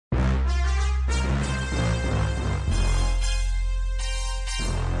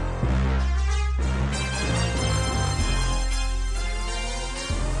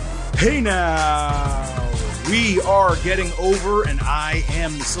Hey now, we are getting over, and I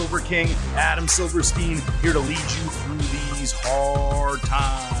am the Silver King, Adam Silverstein, here to lead you through these hard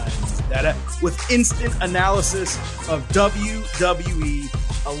times. With instant analysis of WWE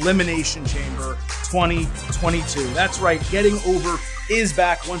Elimination Chamber 2022. That's right, Getting Over is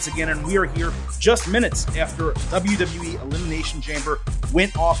back once again, and we are here just minutes after WWE Elimination Chamber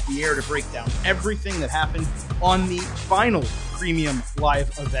went off the air to break down everything that happened on the final premium live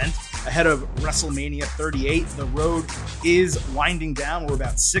event ahead of WrestleMania 38. The road is winding down. We're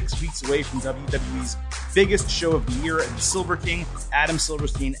about 6 weeks away from WWE's biggest show of the year, and the Silver King, Adam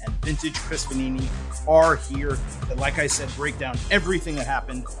Silverstein, and Vintage Chris Vanini are here to, like I said, break down everything that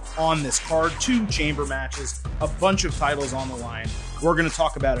happened on this card. 2 chamber matches, a bunch of titles on the line. We're going to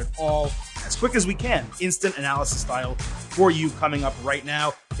talk about it all as quick as we can, instant analysis style, for you coming up right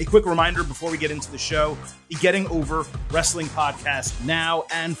now. A quick reminder before we get into the show, the Getting Over Wrestling Podcast, now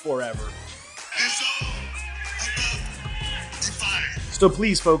and forever. It's all about defiance. So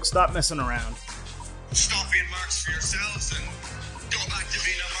please, folks, stop messing around. Stop being marks for yourselves and go back to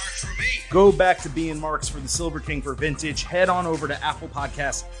being a mark for me. Go back to being marks for the Silver King for Vintage. Head on over to Apple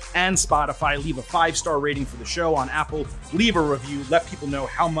Podcasts and Spotify. Leave a 5-star rating for the show on Apple. Leave a review. Let people know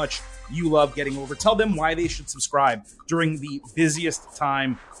how much you love Getting Over. Tell them why they should subscribe during the busiest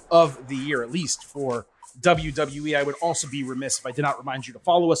time of the year, at least for WWE. I would also be remiss if I did not remind you to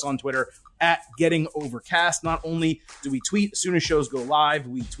follow us on Twitter at Getting Overcast. Not only do we tweet as soon as shows go live,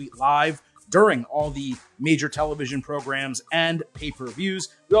 we tweet live during all the major television programs and pay-per-views.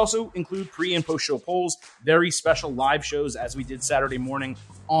 We also include pre- and post-show polls, very special live shows as we did Saturday morning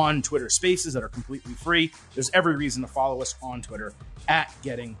on Twitter Spaces that are completely free. There's every reason to follow us on Twitter at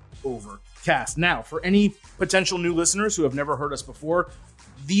Getting Overcast. Now, for any potential new listeners who have never heard us before,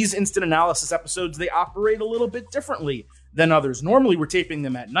 these instant analysis episodes, they operate a little bit differently than others. Normally, we're taping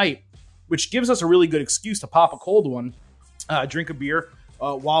them at night, which gives us a really good excuse to pop a cold one, drink a beer,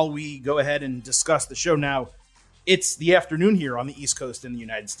 while we go ahead and discuss the show. Now, it's the afternoon here on the East Coast in the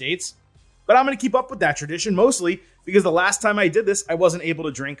United States, but I'm going to keep up with that tradition, mostly because the last time I did this, I wasn't able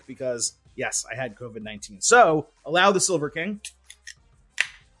to drink because, yes, I had COVID-19. So, allow the Silver King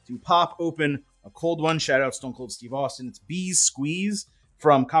to pop open a cold one. Shout out Stone Cold Steve Austin. It's Bee's Squeeze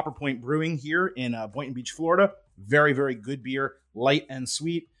from Copper Point Brewing here in Boynton Beach, Florida. Very, very good beer, light and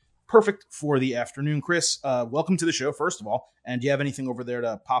sweet. Perfect for the afternoon. Chris, welcome to the show, first of all. And do you have anything over there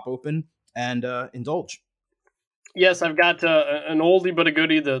to pop open and indulge? Yes, I've got an oldie but a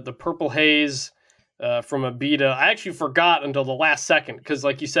goodie, the Purple Haze from Abita. I actually forgot until the last second because,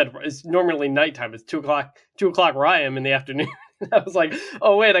 like you said, it's normally nighttime. It's 2 o'clock where I am in the afternoon. I was like,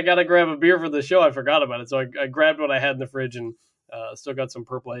 oh, wait, I got to grab a beer for the show. I forgot about it. So I grabbed what I had in the fridge and still got some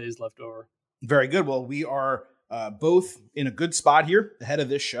Purple Haze left over. Very good. Well, we are both in a good spot here ahead of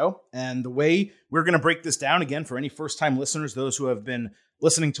this show. And the way we're going to break this down, again, for any first-time listeners, those who have been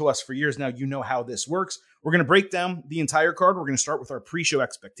listening to us for years now, you know how this works. We're going to break down the entire card. We're going to start with our pre-show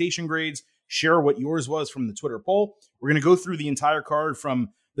expectation grades, share what yours was from the Twitter poll. We're going to go through the entire card from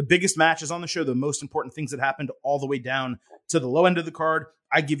the biggest matches on the show, the most important things that happened, all the way down to the low end of the card.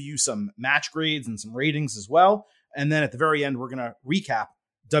 I give you some match grades and some ratings as well. And then at the very end, we're going to recap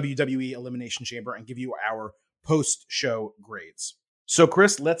WWE Elimination Chamber and give you our post-show grades. So,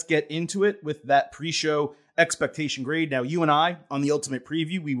 Chris, let's get into it with that pre-show expectation grade. Now, you and I, on the Ultimate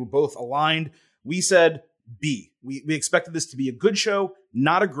Preview, we were both aligned. We said B. We expected this to be a good show,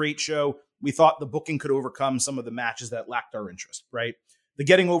 not a great show. We thought the booking could overcome some of the matches that lacked our interest, right? The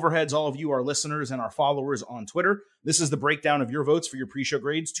Getting Overheads, all of you, our listeners and our followers on Twitter. This is the breakdown of your votes for your pre-show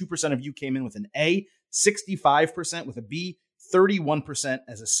grades. 2% of you came in with an A, 65% with a B, 31%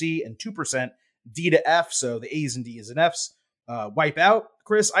 as a C, and 2% D to F. So the A's and D's and F's wipe out.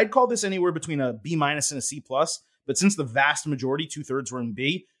 Chris, I'd call this anywhere between a B- and a C+, but since the vast majority, 2/3 were in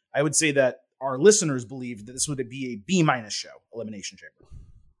B, I would say that our listeners believed that this would be a B- show, Elimination Chamber.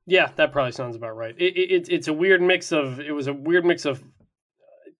 Yeah, that probably sounds about right. It's a weird mix of, it was a weird mix of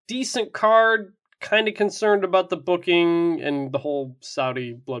decent card, kind of concerned about the booking, and the whole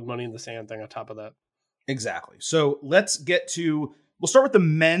Saudi blood money in the sand thing on top of that. Exactly. So let's get to, we'll start with the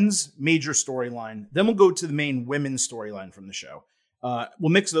men's major storyline. Then we'll go to the main women's storyline from the show.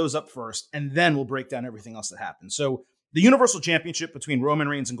 We'll mix those up first, and then we'll break down everything else that happened. So the Universal Championship between Roman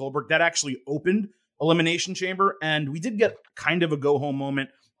Reigns and Goldberg, that actually opened Elimination Chamber, and we did get kind of a go-home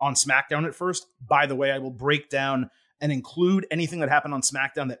moment on SmackDown at first. By the way, I will break down and include anything that happened on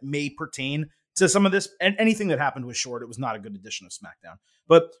SmackDown that may pertain to some of this. And anything that happened was short. It was not a good edition of SmackDown.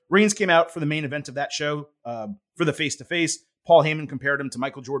 But Reigns came out for the main event of that show for the face-to-face. Paul Heyman compared him to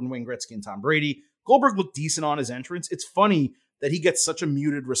Michael Jordan, Wayne Gretzky, and Tom Brady. Goldberg looked decent on his entrance. It's funny that he gets such a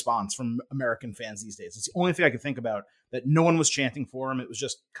muted response from American fans these days. It's the only thing I could think about that no one was chanting for him. It was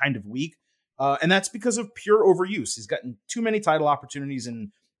just kind of weak. And that's because of pure overuse. He's gotten too many title opportunities,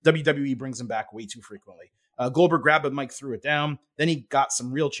 and WWE brings him back way too frequently. Goldberg grabbed a mic, threw it down. Then he got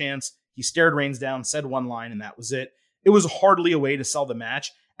some real chance. He stared Reigns down, said one line, and that was it. It was hardly a way to sell the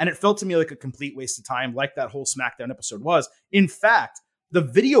match, and it felt to me like a complete waste of time, like that whole SmackDown episode was. In fact, the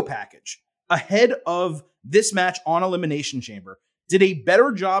video package ahead of this match on Elimination Chamber did a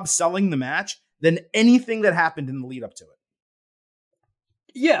better job selling the match than anything that happened in the lead up to it.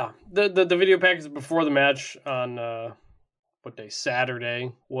 Yeah, the video package before the match on what day?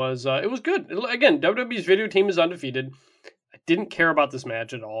 Saturday was it was good. Again, WWE's video team is undefeated. I didn't care about this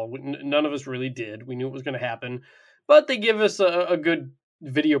match at all. None of us really did. We knew it was going to happen, but they give us a good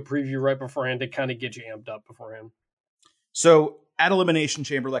video preview right beforehand to kind of get you amped up beforehand. So at Elimination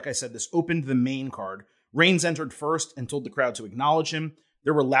Chamber, like I said, this opened the main card. Reigns entered first and told the crowd to acknowledge him.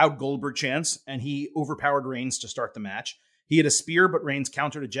 There were loud Goldberg chants, and he overpowered Reigns to start the match. He had a spear, but Reigns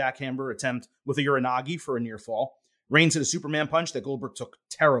countered a jackhammer attempt with a Uranagi for a near fall. Reigns hit a Superman punch that Goldberg took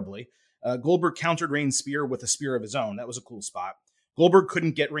terribly. Goldberg countered Reigns' spear with a spear of his own. That was a cool spot. Goldberg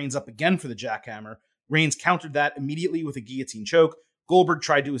couldn't get Reigns up again for the jackhammer. Reigns countered that immediately with a guillotine choke. Goldberg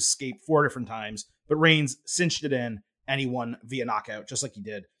tried to escape 4 different times, but Reigns cinched it in, and he won via knockout, just like he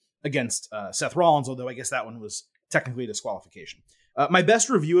did against Seth Rollins, although I guess that one was technically a disqualification. My best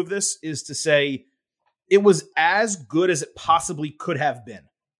review of this is to say it was as good as it possibly could have been,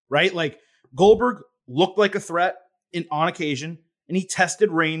 right? Like, Goldberg looked like a threat on occasion, and he tested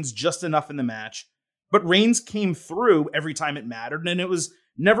Reigns just enough in the match, but Reigns came through every time it mattered, and it was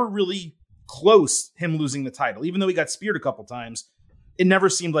never really close, him losing the title. Even though he got speared a couple times, it never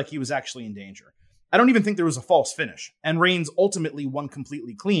seemed like he was actually in danger. I don't even think there was a false finish, and Reigns ultimately won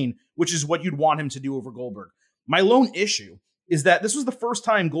completely clean, which is what you'd want him to do over Goldberg. My lone issue is that this was the first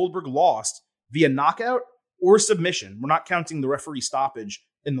time Goldberg lost via knockout or submission. We're not counting the referee stoppage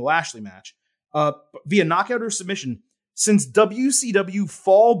in the Lashley match. Via knockout or submission since WCW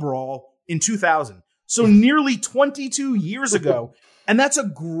Fall Brawl in 2000. So nearly 22 years ago. And that's a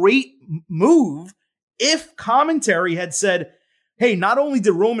great move if commentary had said, hey, not only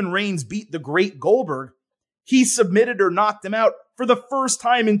did Roman Reigns beat the great Goldberg, he submitted or knocked him out for the first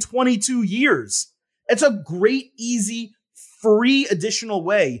time in 22 years. It's a great, easy, free additional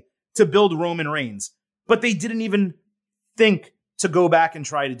way to build Roman Reigns. But they didn't even think to go back and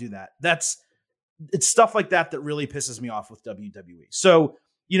try to do that. It's stuff like that that really pisses me off with WWE. So,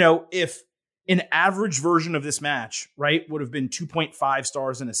 if an average version of this match, right, would have been 2.5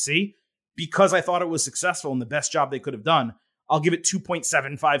 stars and a C, because I thought it was successful and the best job they could have done, I'll give it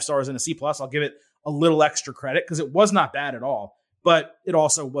 2.75 stars and a C+. I'll give it a little extra credit because it was not bad at all, but it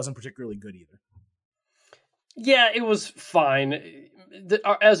also wasn't particularly good either. Yeah, it was fine.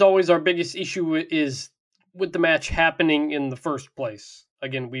 As always, our biggest issue is with the match happening in the first place.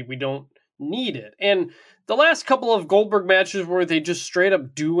 Again, we don't need it. And the last couple of Goldberg matches where they just straight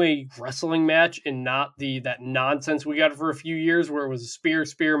up do a wrestling match and not that nonsense we got for a few years where it was a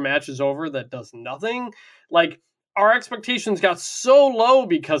spear match is over that does nothing. Like, our expectations got so low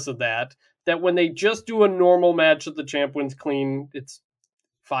because of that when they just do a normal match that the champ wins clean, it's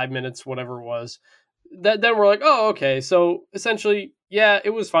 5 minutes, whatever it was, then we're like, oh, okay. So essentially, yeah,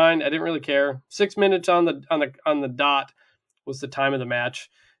 it was fine. I didn't really care. 6 minutes on the dot was the time of the match.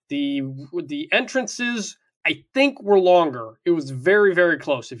 The entrances, I think, were longer. It was very, very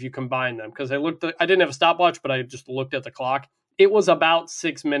close if you combine them, because I didn't have a stopwatch, but I just looked at the clock. It was about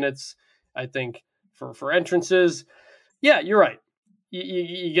 6 minutes, I think, for entrances. Yeah, you're right.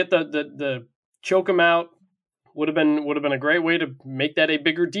 You get the choke them out. Would have been a great way to make that a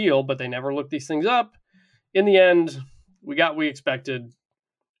bigger deal, but they never looked these things up. In the end, we got what we expected.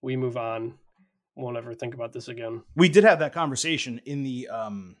 We move on. Won't ever think about this again. We did have that conversation in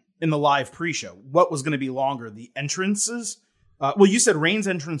the live pre-show. What was going to be longer, the entrances? Well, you said Reigns'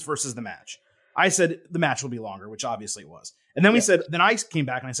 entrance versus the match. I said the match will be longer, which obviously it was. And then then I came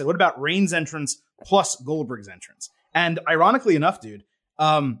back and I said, what about Reigns' entrance plus Goldberg's entrance? And ironically enough, dude,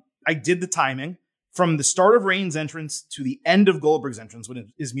 I did the timing from the start of Reigns' entrance to the end of Goldberg's entrance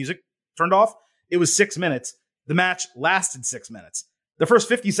when his music turned off. It was 6 minutes. The match lasted 6 minutes. The first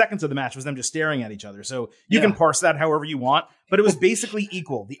 50 seconds of the match was them just staring at each other. So you can parse that however you want, but it was basically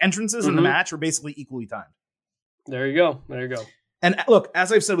equal. The entrances and the match were basically equally timed. There you go. And look,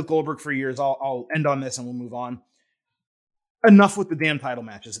 as I've said with Goldberg for years, I'll end on this and we'll move on. Enough with the damn title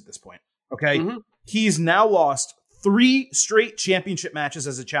matches at this point. Okay. Mm-hmm. He's now lost 3 straight championship matches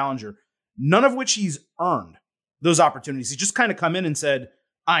as a challenger, none of which he's earned those opportunities. He just kind of come in and said,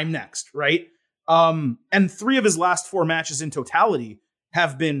 I'm next, right? And 3 of his last 4 matches in totality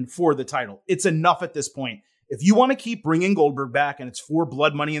have been for the title. It's enough at this point. If you want to keep bringing Goldberg back and it's for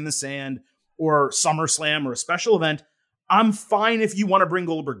Blood Money in the Sand or SummerSlam or a special event, I'm fine if you want to bring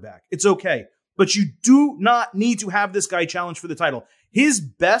Goldberg back. It's okay. But you do not need to have this guy challenge for the title. His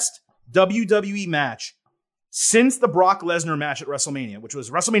best WWE match since the Brock Lesnar match at WrestleMania, which was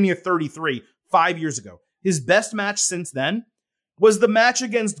WrestleMania 33, 5 years ago. His best match since then was the match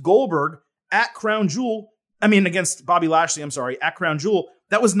against Goldberg at Crown Jewel. Against Bobby Lashley, at Crown Jewel.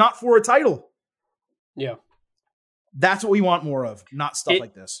 That was not for a title. Yeah. That's what we want more of, not stuff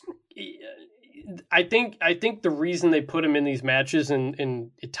like this. I think the reason they put him in these matches, and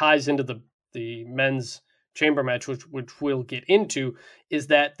it ties into the men's chamber match, which we'll get into, is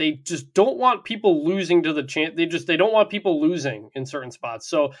that they just don't want people losing to the champ. They don't want people losing in certain spots.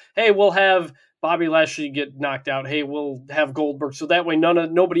 So, hey, we'll have Bobby Lashley get knocked out. Hey, we'll have Goldberg. So that way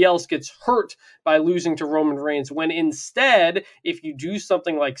nobody else gets hurt by losing to Roman Reigns. When instead, if you do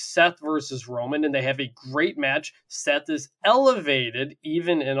something like Seth versus Roman and they have a great match, Seth is elevated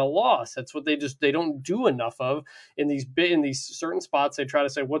even in a loss. That's what they don't do enough of in these certain spots. They try to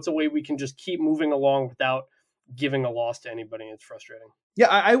say, what's a way we can just keep moving along without giving a loss to anybody? It's frustrating.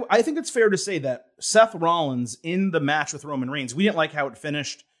 Yeah, I think it's fair to say that Seth Rollins in the match with Roman Reigns, we didn't like how it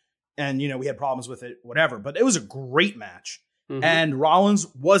finished. And, we had problems with it, whatever. But it was a great match. Mm-hmm. And Rollins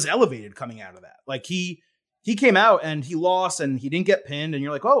was elevated coming out of that. Like, he came out and he lost and he didn't get pinned. And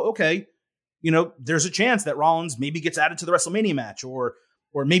you're like, oh, okay. There's a chance that Rollins maybe gets added to the WrestleMania match. Or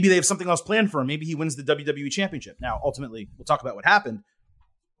maybe they have something else planned for him. Maybe he wins the WWE Championship. Now, ultimately, we'll talk about what happened.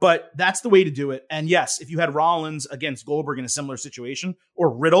 But that's the way to do it. And yes, if you had Rollins against Goldberg in a similar situation,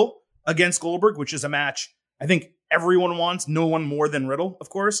 or Riddle against Goldberg, which is a match I think everyone wants, no one more than Riddle, of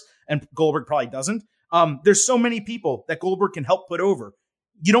course, and Goldberg probably doesn't. There's so many people that Goldberg can help put over.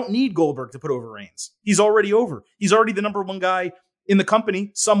 You don't need Goldberg to put over Reigns. He's already over. He's already the number 1 guy in the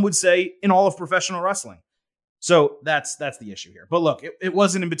company, some would say, in all of professional wrestling. So that's the issue here. But look, it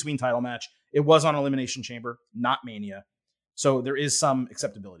was an in-between title match. It was on Elimination Chamber, not Mania. So there is some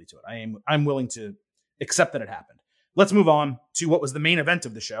acceptability to it. I'm willing to accept that it happened. Let's move on to what was the main event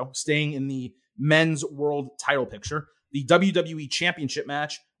of the show, staying in the men's world title picture. The WWE Championship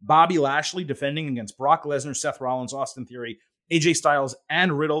match, Bobby Lashley defending against Brock Lesnar, Seth Rollins, Austin Theory, AJ Styles,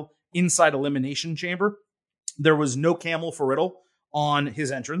 and Riddle inside Elimination Chamber. There was no camel for Riddle on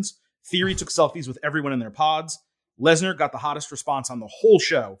his entrance. Theory took selfies with everyone in their pods. Lesnar got the hottest response on the whole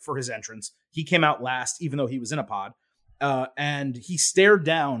show for his entrance. He came out last, even though he was in a pod. And he stared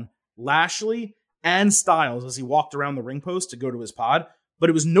down Lashley and Styles as he walked around the ring post to go to his pod. But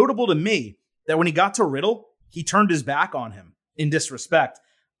it was notable to me that when he got to Riddle, he turned his back on him in disrespect.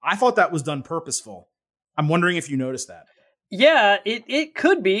 I thought that was done purposeful. I'm wondering if you noticed that. Yeah, it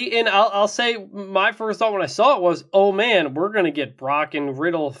could be. And I'll say my first thought when I saw it was, oh man, we're going to get Brock and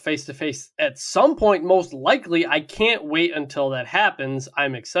Riddle face to face at some point, most likely. I can't wait until that happens.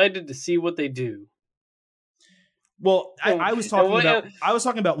 I'm excited to see what they do. Well, I was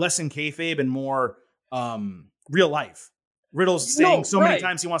talking about less in kayfabe and more real life. Riddle's saying many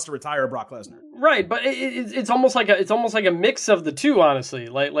times he wants to retire Brock Lesnar. Right, but it's almost like a mix of the two, honestly.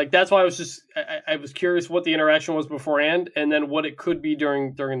 Like that's why I was curious what the interaction was beforehand, and then what it could be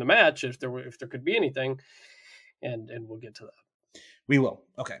during the match if there could be anything, and we'll get to that. We will.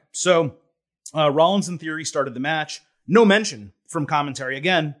 Okay, so Rollins and Theory started the match. No mention from commentary.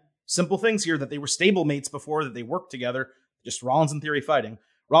 Again, simple things here that they were stablemates before, that they worked together. Just Rollins and Theory fighting.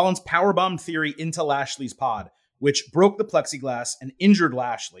 Rollins powerbombed Theory into Lashley's pod, which broke the plexiglass and injured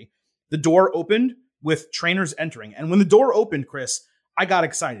Lashley. The door opened with trainers entering. And when the door opened, Chris, I got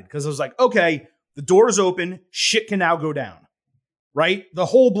excited because I was like, okay, the door's open. Shit can now go down, right? The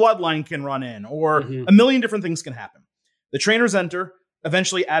whole bloodline can run in, or a million different things can happen. The trainers enter.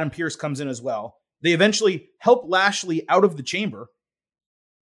 Eventually, Adam Pearce comes in as well. They eventually help Lashley out of the chamber.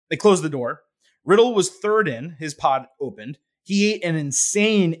 They close the door. Riddle was third in. His pod opened. He ate an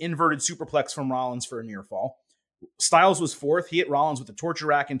insane inverted superplex from Rollins for a near fall. Styles was fourth. He hit Rollins with a torture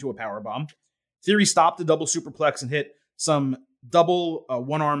rack into a powerbomb. Theory stopped the double superplex and hit some double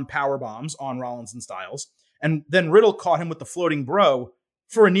one-arm power bombs on Rollins and Styles. And then Riddle caught him with the floating bro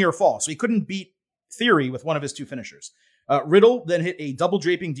for a near fall. So he couldn't beat Theory with one of his two finishers. Riddle then hit a double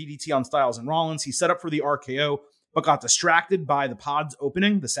draping DDT on Styles and Rollins. He set up for the RKO, but got distracted by the pods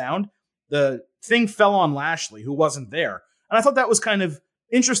opening, the sound. The thing fell on Lashley, who wasn't there. And I thought that was kind of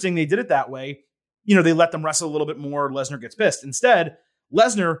interesting. They did it that way. You know, they let them wrestle a little bit more. Lesnar gets pissed. Instead,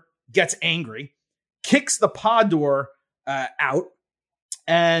 Lesnar gets angry, kicks the pod door out,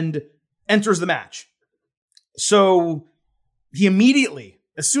 and enters the match. So he immediately,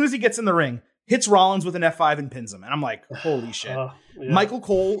 as soon as he gets in the ring, hits Rollins with an F5 and pins him. And I'm like, holy shit. Yeah. Michael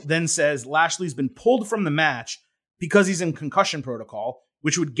Cole then says Lashley's been pulled from the match because he's in concussion protocol,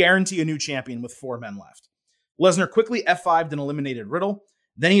 which would guarantee a new champion with 4 men left. Lesnar quickly F5'd and eliminated Riddle.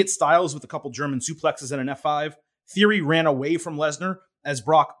 Then he hit Styles with a couple German suplexes and an F5. Theory ran away from Lesnar as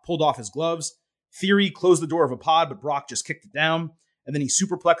Brock pulled off his gloves. Theory closed the door of a pod, but Brock just kicked it down. And then he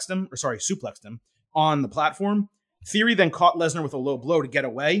suplexed him on the platform. Theory then caught Lesnar with a low blow to get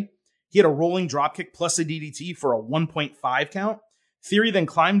away. He had a rolling dropkick plus a DDT for a 1.5 count. Theory then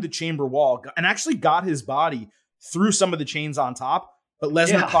climbed the chamber wall and actually got his body through some of the chains on top, but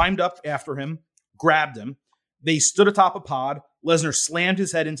Lesnar climbed up after him, grabbed him. They stood atop a pod. Lesnar slammed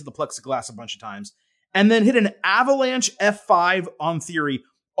his head into the plexiglass a bunch of times and then hit an avalanche F5 on Theory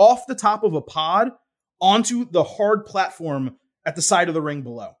off the top of a pod onto the hard platform at the side of the ring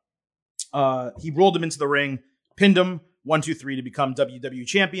below. He rolled him into the ring, pinned him 1, 2, 3 to become WWE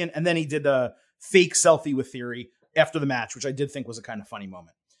champion. And then he did a fake selfie with Theory after the match, which I did think was a kind of funny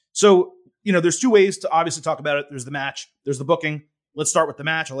moment. So, there's 2 ways to obviously talk about it. There's the match, there's the booking. Let's start with the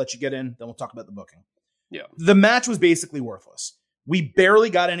match. I'll let you get in, then we'll talk about the booking. Yeah. The match was basically worthless. We barely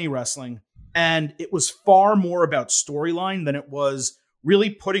got any wrestling, and it was far more about storyline than it was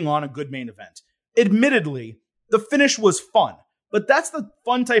really putting on a good main event. Admittedly, the finish was fun, but that's the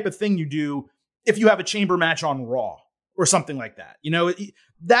fun type of thing you do if you have a chamber match on Raw or something like that.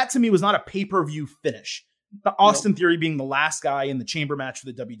 That to me was not a pay-per-view finish. Austin Theory being the last guy in the chamber match for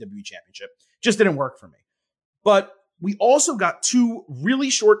the WWE Championship just didn't work for me. But we also got 2 really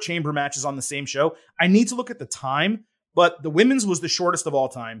short chamber matches on the same show. I need to look at the time, but the women's was the shortest of all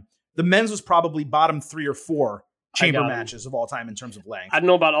time. The men's was probably bottom 3 or 4 chamber matches of all time in terms of length. I don't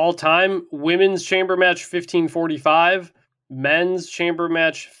know about all time. Women's chamber match 15:45. Men's chamber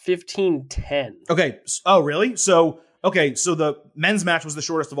match 15:10. Okay. Oh, really? So the men's match was the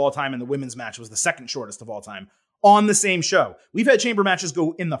shortest of all time and the women's match was the second shortest of all time on the same show. We've had chamber matches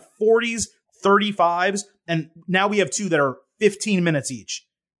go in the 40s, 35s, and now we have 2 that are 15 minutes each.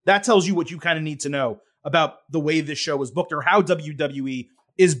 That tells you what you kind of need to know about the way this show was booked or how WWE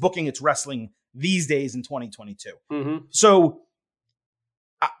is booking its wrestling these days in 2022. Mm-hmm. So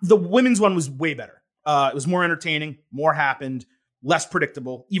the women's one was way better. It was more entertaining, more happened, less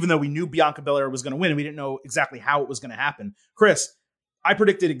predictable, even though we knew Bianca Belair was going to win and we didn't know exactly how it was going to happen. Chris, I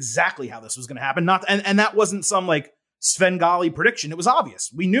predicted exactly how this was going to happen. And that wasn't some like Svengali prediction. It was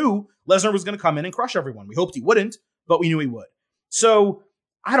obvious. We knew Lesnar was going to come in and crush everyone. We hoped he wouldn't, but we knew he would. So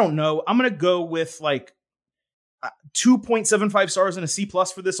I don't know. I'm going to go with like 2.75 stars and a C+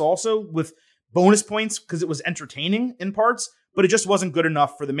 for this also with bonus points because it was entertaining in parts, but it just wasn't good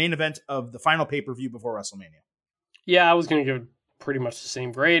enough for the main event of the final pay-per-view before WrestleMania. Yeah, I was going to give pretty much the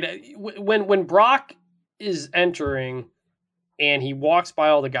same grade. When Brock is entering and he walks by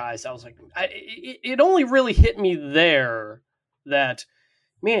all the guys, I was like, it only really hit me there that,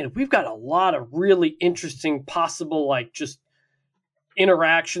 man, we've got a lot of really interesting possible like just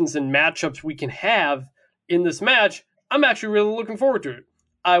interactions and matchups we can have in this match. I'm actually really looking forward to it.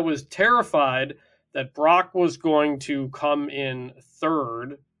 I was terrified that Brock was going to come in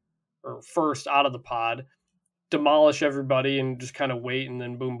third or first out of the pod, demolish everybody and just kind of wait and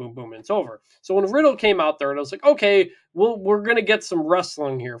then boom, boom, boom, and it's over. So when Riddle came out there and I was like, okay, well, we're going to get some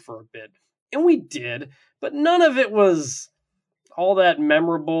wrestling here for a bit. And we did, but none of it was all that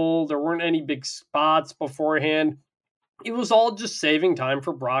memorable. There weren't any big spots beforehand. It was all just saving time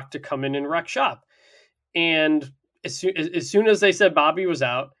for Brock to come in and wreck shop. And as soon as they said Bobby was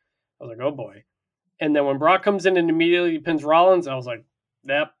out, I was like, oh boy. And then when Brock comes in and immediately pins Rollins, I was like,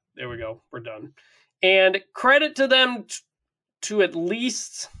 yep, there we go. We're done. And credit to them to at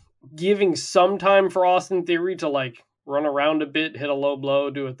least giving some time for Austin Theory to like run around a bit, hit a low blow,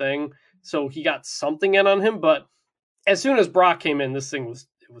 do a thing. So he got something in on him. But as soon as Brock came in, this thing was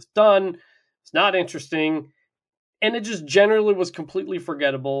done. It's not interesting. And it just generally was completely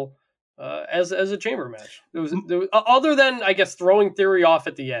forgettable as a chamber match. There was other than, I guess, throwing Theory off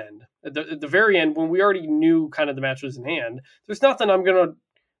at the end. At the very end, when we already knew kind of the match was in hand, there's nothing I'm going to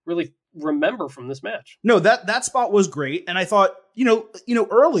really remember from this match. No, that spot was great. And I thought,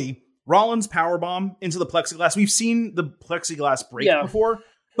 early, Rollins powerbomb into the plexiglass. We've seen the plexiglass break before,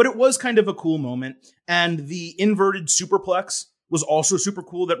 but it was kind of a cool moment. And the inverted superplex was also super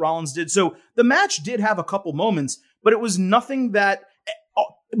cool that Rollins did. So the match did have a couple moments, but it was nothing that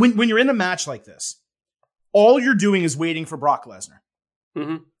when you're in a match like this, all you're doing is waiting for Brock Lesnar.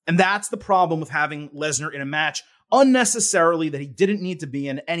 Mm-hmm. And that's the problem with having Lesnar in a match unnecessarily that he didn't need to be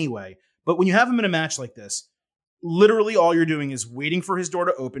in anyway. But when you have him in a match like this, literally all you're doing is waiting for his door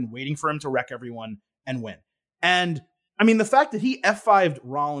to open, waiting for him to wreck everyone and win. And I mean, the fact that he F5'd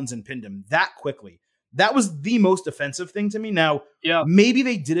Rollins and pinned him that quickly, that was the most offensive thing to me. Now, maybe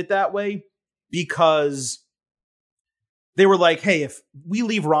they did it that way because they were like, hey, if we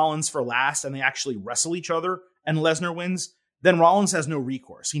leave Rollins for last and they actually wrestle each other and Lesnar wins, then Rollins has no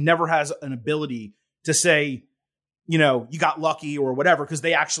recourse. He never has an ability to say, you know, you got lucky or whatever, because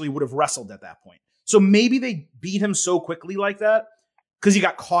they actually would have wrestled at that point. So maybe they beat him so quickly like that because he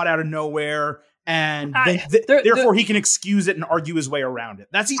got caught out of nowhere, and therefore he can excuse it and argue his way around it.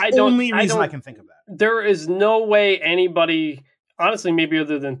 That's the only reason I can think of that. There is no way anybody, honestly, maybe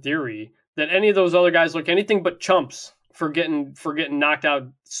other than Theory, that any of those other guys look anything but chumps for getting knocked out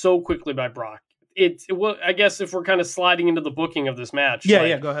so quickly by Brock. Well, I guess if we're kind of sliding into the booking of this match.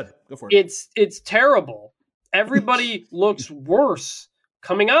 Yeah, go ahead. Go for it. It's terrible. Everybody looks worse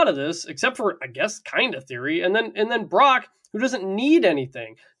coming out of this, except for, I guess, kind of Theory, and then Brock, who doesn't need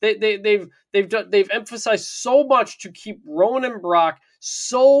anything. They've emphasized so much to keep Roman and Brock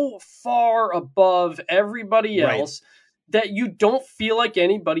so far above everybody else that you don't feel like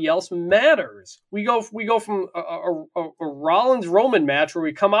anybody else matters. We go from a Rollins Roman match where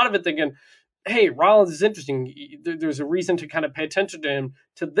we come out of it thinking, hey, Rollins is interesting. There's a reason to kind of pay attention to him.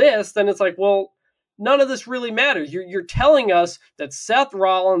 To this, then it's like, well, none of this really matters. You're telling us that Seth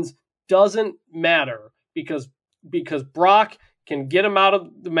Rollins doesn't matter because Brock can get him out of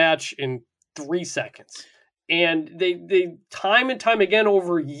the match in 3 seconds. And they time and time again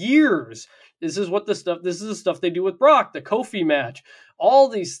over years, this is the stuff they do with Brock, the Kofi match, all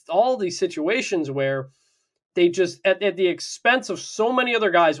these situations where they just at the expense of so many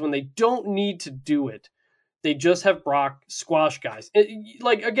other guys, when they don't need to do it, they just have Brock squash guys.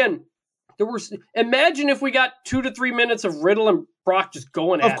 Again, imagine if we got 2 to 3 minutes of Riddle and Brock just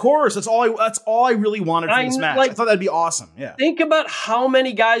going at it. Of course, that's all I really wanted from this match. I thought that'd be awesome. Yeah. Think about how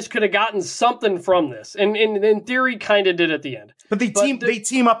many guys could have gotten something from this, and in theory, kind of did at the end. But they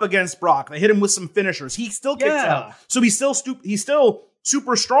team up against Brock. They hit him with some finishers. He still kicks out, so he's still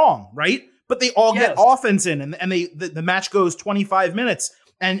super strong, right? But they all get offense in, and the match goes 25 minutes.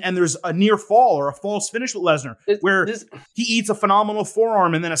 And there's a near fall or a false finish with Lesnar where he eats a phenomenal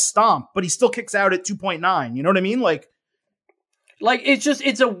forearm and then a stomp, but he still kicks out at 2.9. You know what I mean? Like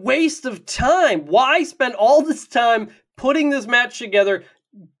it's a waste of time. Why spend all this time putting this match together,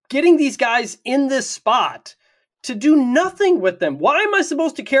 getting these guys in this spot to do nothing with them? Why am I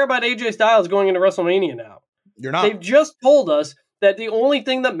supposed to care about AJ Styles going into WrestleMania now? You're not. They've just told us that the only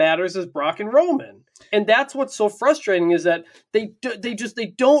thing that matters is Brock and Roman. And that's what's so frustrating, is that they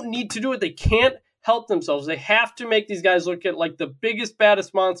don't need to do it. They can't help themselves. They have to make these guys look at like the biggest,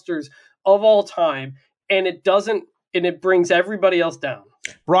 baddest monsters of all time. And it brings everybody else down.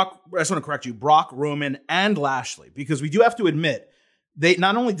 Brock, I just want to correct you, Brock, Roman, and Lashley, because we do have to admit, they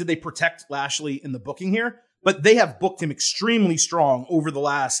not only did they protect Lashley in the booking here, but they have booked him extremely strong over the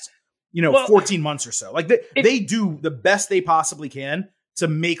last 14 months or so. Like they do the best they possibly can to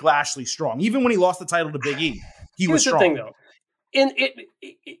make Lashley strong. Even when he lost the title to Big E, he was strong. Here's the thing,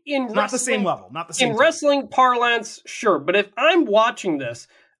 though. In not the same level, not the same. In wrestling parlance, sure, but if I'm watching this,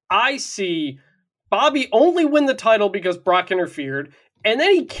 I see Bobby only win the title because Brock interfered, and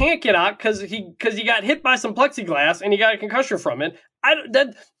then he can't get out because he got hit by some plexiglass and he got a concussion from it.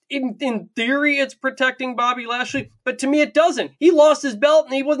 In theory, it's protecting Bobby Lashley, but to me, it doesn't. He lost his belt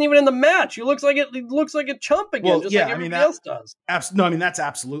and he wasn't even in the match. He looks like a chump again, like everybody else does. That's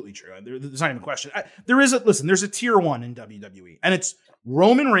absolutely true. There's not even a question. There's a tier 1 in WWE, and it's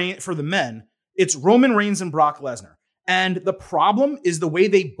Roman Reigns for the men. It's Roman Reigns and Brock Lesnar. And the problem is the way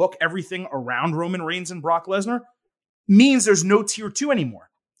they book everything around Roman Reigns and Brock Lesnar means there's no tier 2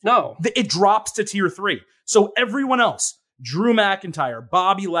 anymore. No. It drops to tier 3. So everyone else, Drew McIntyre,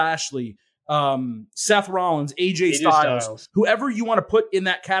 Bobby Lashley, Seth Rollins, AJ Styles, whoever you want to put in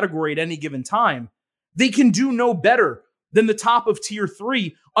that category at any given time, they can do no better than the top of tier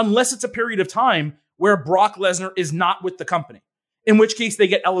 3 unless it's a period of time where Brock Lesnar is not with the company, in which case they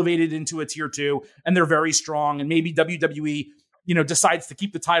get elevated into a tier 2 and they're very strong. And maybe WWE, decides to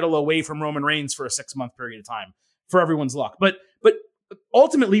keep the title away from Roman Reigns for a 6-month period of time for everyone's luck. But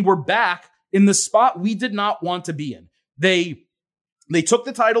ultimately we're back in the spot we did not want to be in. They took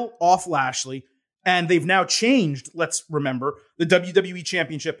the title off Lashley, and they've now changed, let's remember, the WWE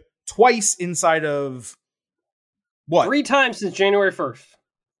Championship twice inside of what? 3 times since January 1st.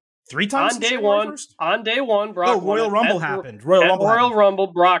 3 times on day one. 1st? On day one, Brock. Royal Rumble happened. Royal Rumble,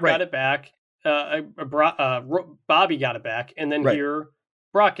 Brock got it back. Bobby got it back, and then here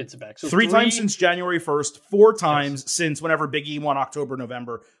Brock gets it back. So 3 times since January 1st, 4 times since whenever Big E won October,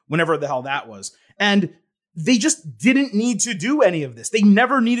 November, whenever the hell that was, and they just didn't need to do any of this. They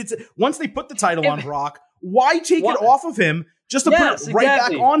never needed to. Once they put the title on Brock, Why take it off of him just to put it right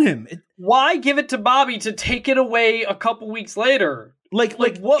back on him? Why give it to Bobby to take it away a couple weeks later? Like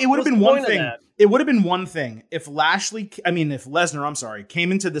what, it would have been one thing. It would have been one thing if Lesnar,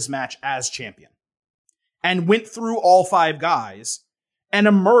 came into this match as champion and went through all 5 guys and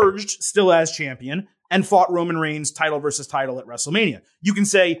emerged still as champion and fought Roman Reigns title versus title at WrestleMania. You can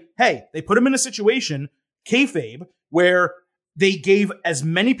say, hey, they put him in a situation, kayfabe, where they gave as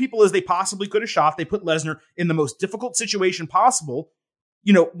many people as they possibly could a shot. They put Lesnar in the most difficult situation possible,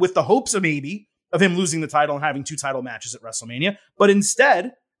 with the hopes of maybe of him losing the title and having 2 title matches at WrestleMania. But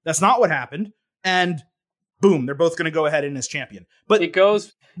instead, that's not what happened. And boom, they're both going to go ahead in as champion. But well,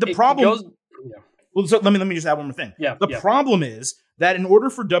 so let me just add one more thing. The problem is that in order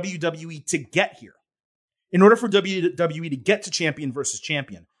for WWE to get here, in order for WWE to get to champion versus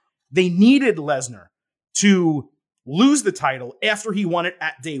champion, they needed Lesnar to lose the title after he won it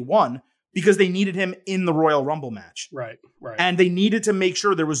at day 1 because they needed him in the Royal Rumble match. Right. And they needed to make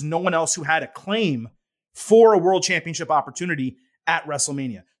sure there was no one else who had a claim for a world championship opportunity at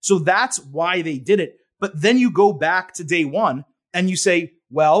WrestleMania. So that's why they did it. But then you go back to day 1 and you say,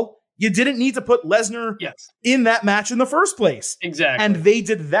 well, you didn't need to put Lesnar in that match in the first place. Exactly. And they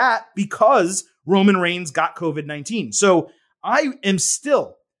did that because Roman Reigns got COVID-19. So I am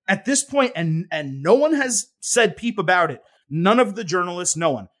still at this point, and no one has said peep about it. None of the journalists,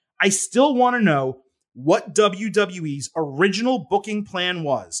 no one. I still want to know what WWE's original booking plan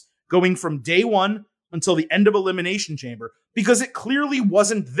was going from day 1 until the end of Elimination Chamber, because it clearly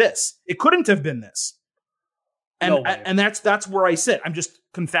wasn't this. It couldn't have been this. And that's where I sit. I'm just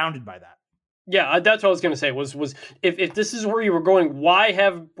confounded by that. Yeah, that's what I was going to say. Was if this is where you were going, why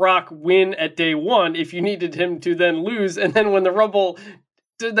have Brock win at day 1 if you needed him to then lose, and then when the Rumble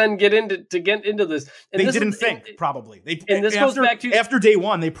to then get into this? And they didn't think probably. Goes back to after day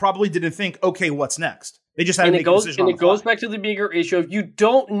 1. They probably didn't think, okay, what's next? They just had to make a decision. And it goes back to the bigger issue of you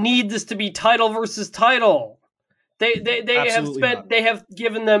don't need this to be title versus title. They have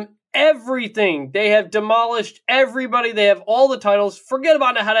given them everything. They have demolished everybody. They have all the titles. Forget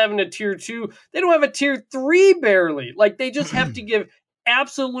about not having a tier 2. They don't have a tier 3 barely. Like, they just have to give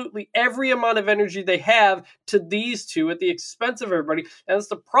absolutely every amount of energy they have to these two at the expense of everybody. And that's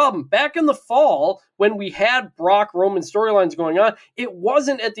the problem. Back in the fall, when we had Brock Roman storylines going on, it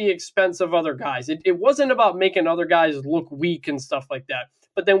wasn't at the expense of other guys. It wasn't about making other guys look weak and stuff like that.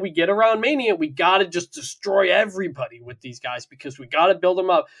 But then we get around Mania, we got to just destroy everybody with these guys because we got to build them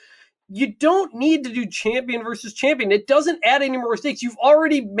up. You don't need to do champion versus champion. It doesn't add any more stakes. You've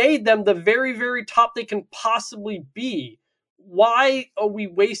already made them the very, very top they can possibly be. Why are we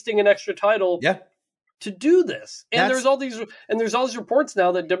wasting an extra title to do this? And there's all these reports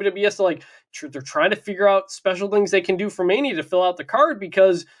now that WWE has to they're trying to figure out special things they can do for Mania to fill out the card,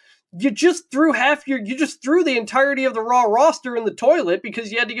 because you just threw the entirety of the Raw roster in the toilet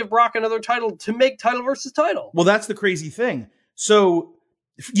because you had to give Brock another title to make title versus title. Well, that's the crazy thing. So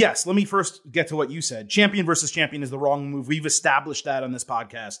yes, let me first get to what you said. Champion versus champion is the wrong move. We've established that on this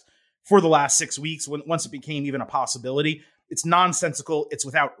podcast for the last 6 weeks once it became even a possibility. It's nonsensical, it's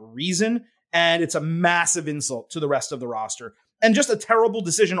without reason, and it's a massive insult to the rest of the roster. And just a terrible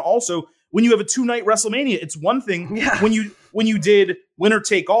decision also when you have a 2-night WrestleMania. It's one thing when you did winner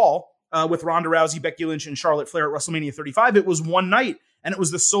take all with Ronda Rousey, Becky Lynch, and Charlotte Flair at WrestleMania 35. It was one night, and it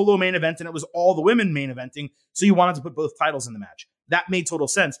was the solo main event, and it was all the women main eventing, so you wanted to put both titles in the match. That made total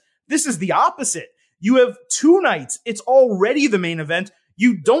sense. This is the opposite. You have 2 nights. It's already the main event.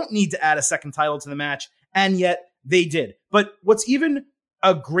 You don't need to add a second title to the match, and yet they did. But what's even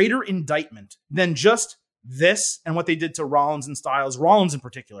a greater indictment than just this and what they did to Rollins and Styles, Rollins in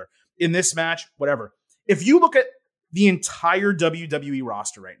particular, in this match, whatever. If you look at the entire WWE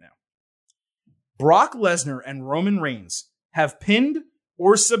roster right now, Brock Lesnar and Roman Reigns have pinned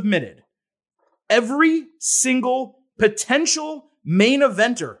or submitted every single potential main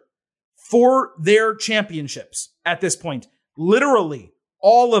eventer for their championships at this point. Literally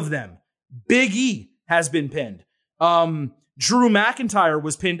all of them. Big E has been pinned. Drew McIntyre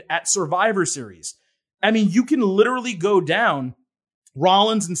was pinned at Survivor Series. I mean, you can literally go down.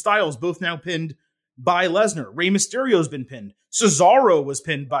 Rollins and Styles both now pinned by Lesnar. Rey Mysterio's been pinned. Cesaro was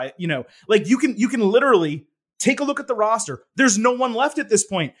pinned by, you can literally take a look at the roster. There's no one left at this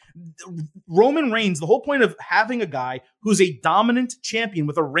point. Roman Reigns, the whole point of having a guy who's a dominant champion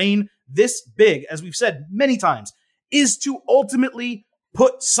with a reign this big, as we've said many times, is to ultimately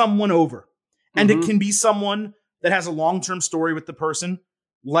put someone over. And it can be someone that has a long-term story with the person,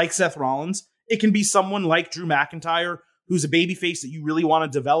 like Seth Rollins. It can be someone like Drew McIntyre, who's a babyface that you really want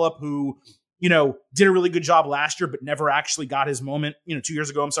to develop, who, did a really good job last year, but never actually got his moment, 2 years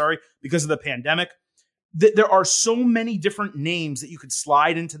ago, because of the pandemic. there are so many different names that you could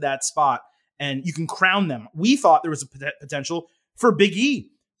slide into that spot and you can crown them. We thought there was a potential for Big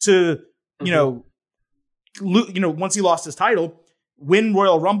E to, once he lost his title, win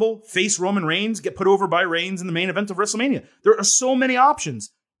Royal Rumble, face Roman Reigns, get put over by Reigns in the main event of WrestleMania. There are so many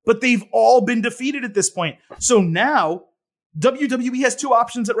options, but they've all been defeated at this point. So now WWE has two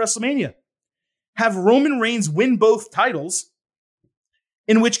options at WrestleMania. Have Roman Reigns win both titles,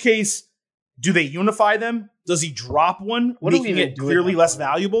 in which case, do they unify them? Does he drop one, making it clearly less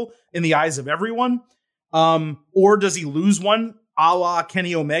valuable in the eyes of everyone? Or does he lose one, a la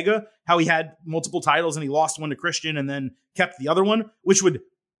Kenny Omega, how he had multiple titles and he lost one to Christian and then kept the other one, which would,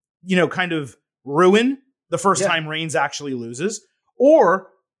 kind of ruin the first time Reigns actually loses? Or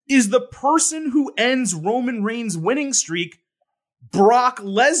is the person who ends Roman Reigns' winning streak Brock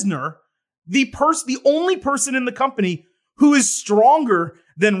Lesnar, the only person in the company who is stronger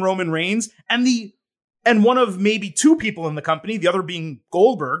than Roman Reigns, and one of maybe two people in the company, the other being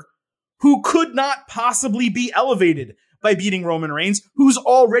Goldberg, who could not possibly be elevated by beating Roman Reigns, who's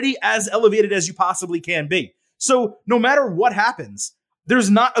already as elevated as you possibly can be. So no matter what happens, there's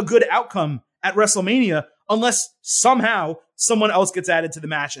not a good outcome at WrestleMania unless somehow someone else gets added to the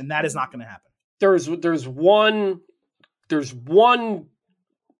match, and that is not going to happen. There's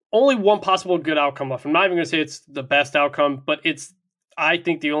only one possible good outcome left. I'm not even going to say it's the best outcome, but it's, I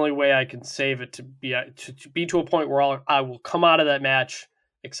think, the only way I can save it to be to a point where I will come out of that match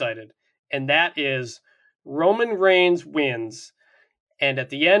excited. And that is Roman Reigns wins, and at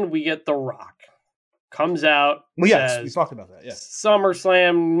the end we get The Rock. Comes out, yes, we talked about that, yeah.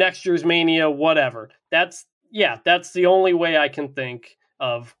 SummerSlam, next year's Mania, whatever. That's the only way I can think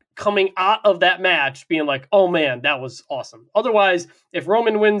of coming out of that match being like, oh man, that was awesome. Otherwise, if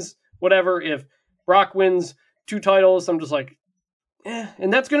Roman wins, whatever, if Brock wins 2 titles, I'm just like,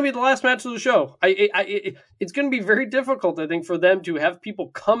 and that's going to be the last match of the show. It's going to be very difficult, I think, for them to have people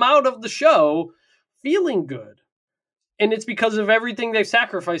come out of the show feeling good. And it's because of everything they've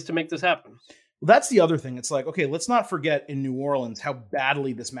sacrificed to make this happen. Well, that's the other thing. It's like, okay, let's not forget in New Orleans how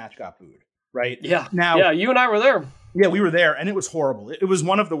badly this match got booed, right? Yeah. You and I were there. Yeah, we were there, and it was horrible. It was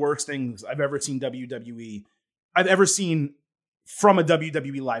one of the worst things I've ever seen I've ever seen from a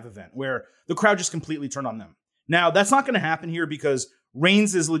WWE live event, where the crowd just completely turned on them. Now, that's not going to happen here because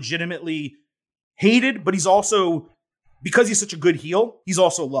Reigns is legitimately hated, but he's also, because he's such a good heel, he's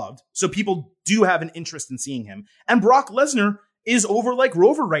also loved. So people do have an interest in seeing him. And Brock Lesnar is over like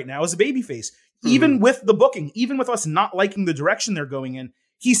Rover right now as a babyface. Even with the booking, even with us not liking the direction they're going in,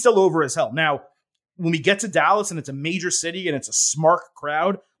 he's still over as hell. Now, when we get to Dallas and it's a major city and it's a smart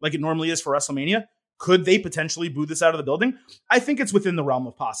crowd like it normally is for WrestleMania, could they potentially boo this out of the building? I think it's within the realm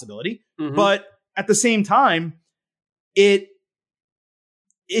of possibility. But at the same time, it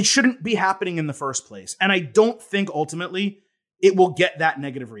shouldn't be happening in the first place. And I don't think ultimately it will get that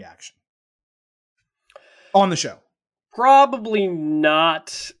negative reaction on the show. Probably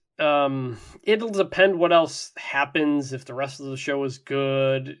not. It'll depend what else happens, if the rest of the show is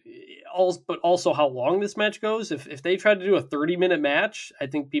good, but also how long this match goes. If they try to do a 30-minute match, I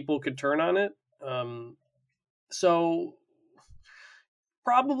think people could turn on it. So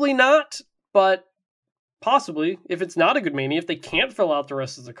probably not, but possibly, if it's not a good Mania, if they can't fill out the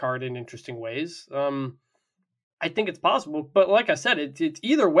rest of the card in interesting ways, I think it's possible. But like I said, it's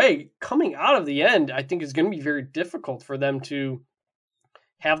either way, coming out of the end, I think is going to be very difficult for them to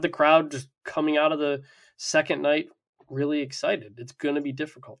have the crowd just coming out of the second night really excited. It's going to be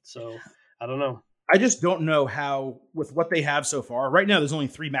difficult. So I don't know. I just don't know how, with what they have so far. Right now, there's only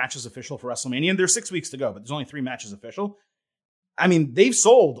 3 matches official for WrestleMania, and there's 6 weeks to go, but there's only 3 matches official. I mean, they've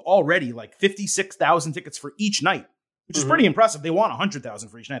sold already like 56,000 tickets for each night, which is pretty impressive. They want 100,000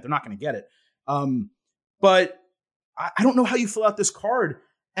 for each night. They're not going to get it. But I don't know how you fill out this card.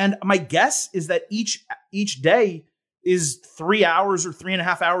 And my guess is that each day is 3 hours or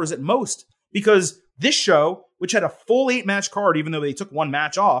 3.5 hours at most, because this show, which had a full 8-match card, even though they took 1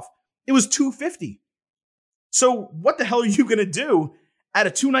 match off, it was $250. So what the hell are you going to do at a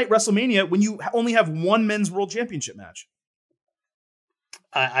 2-night WrestleMania when you only have 1 men's world championship match?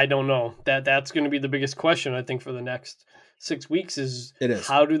 I don't know. That's going to be the biggest question, I think, for the next 6 weeks is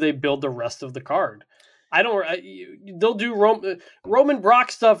how do they build the rest of the card? They'll do Roman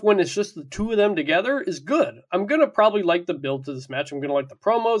Brock stuff when it's just the two of them together is good. I'm going to probably like the build to this match. I'm going to like the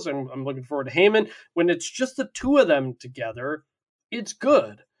promos. I'm looking forward to Heyman. When it's just the two of them together, it's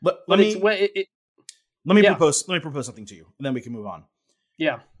good. Let me propose something to you, and then we can move on.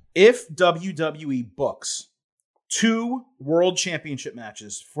 Yeah. If WWE books 2 world championship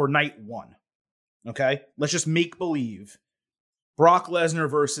matches for night 1, okay? Let's just make believe Brock Lesnar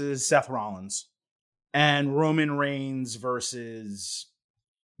versus Seth Rollins and Roman Reigns versus,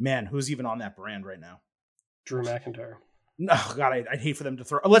 man, who's even on that brand right now? Drew McIntyre. No, God, I'd hate for them to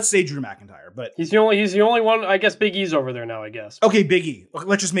throw. Let's say Drew McIntyre, but he's the only one. I guess Big E's over there now. I guess. Okay, Big E.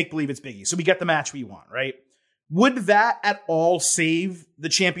 Let's just make believe it's Big E. So we get the match we want, right? Would that at all save the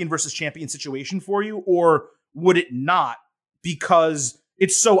champion versus champion situation for you, or would it not? Because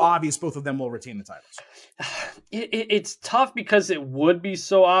it's so obvious both of them will retain the titles. It's tough because it would be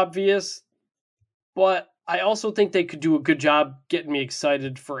so obvious, but I also think they could do a good job getting me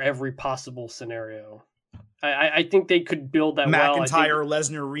excited for every possible scenario. I think they could build that McIntyre,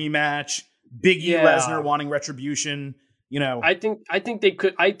 Lesnar rematch, Big E Lesnar wanting retribution. You know, I think they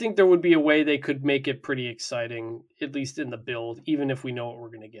could. I think there would be a way they could make it pretty exciting, at least in the build, even if we know what we're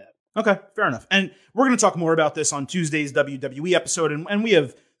going to get. Okay, fair enough. And we're going to talk more about this on Tuesday's WWE episode, and we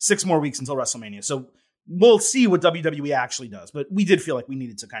have 6 more weeks until WrestleMania, so we'll see what WWE actually does. But we did feel like we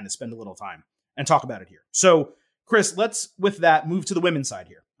needed to kind of spend a little time and talk about it here. So, Chris, let's, with that, move to the women's side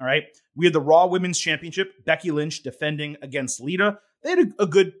here. All right, we had the Raw Women's Championship, Becky Lynch defending against Lita. They had a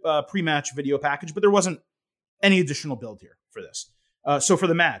good pre-match video package, but there wasn't any additional build here for this. So for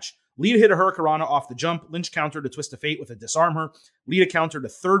the match, Lita hit a Hurricanrana off the jump. Lynch countered a Twist of Fate with a Disarm Her. Lita countered a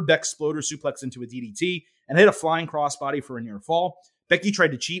third Bexploder suplex into a DDT and hit a flying crossbody for a near fall. Becky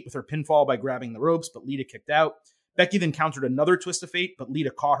tried to cheat with her pinfall by grabbing the ropes, but Lita kicked out. Becky then countered another Twist of Fate, but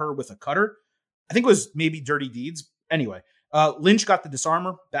Lita caught her with a cutter. I think it was maybe Dirty Deeds. Anyway, Lynch got the Disarm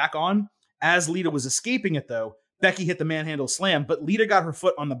Her back on. As Lita was escaping it, though, Becky hit the manhandle slam, but Lita got her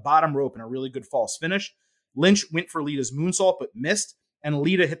foot on the bottom rope in a really good false finish. Lynch went for Lita's moonsault, but missed, and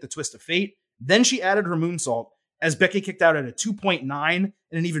Lita hit the Twist of Fate. Then she added her moonsault as Becky kicked out at a 2.9 and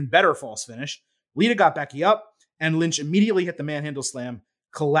an even better false finish. Lita got Becky up, and Lynch immediately hit the manhandle slam,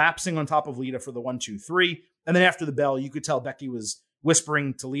 collapsing on top of Lita for the 1-2-3. And then after the bell, you could tell Becky was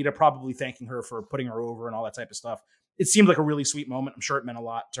whispering to Lita, probably thanking her for putting her over and all that type of stuff. It seemed like a really sweet moment. I'm sure it meant a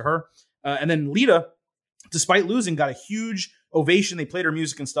lot to her. And then Lita, despite losing, got a huge ovation. They played her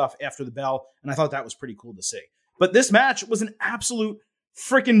music and stuff after the bell, and I thought that was pretty cool to see. But this match was an absolute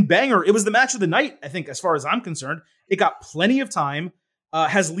freaking banger. It was the match of the night, I think, as far as I'm concerned. It got plenty of time.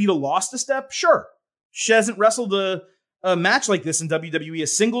 Has Lita lost a step? Sure. She hasn't wrestled a match like this in WWE, a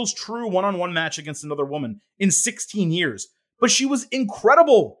singles true one-on-one match against another woman in 16 years. But she was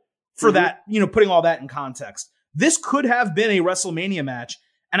incredible for that, putting all that in context. This could have been a WrestleMania match,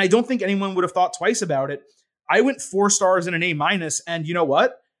 and I don't think anyone would have thought twice about it. I went 4 stars and an A-, and you know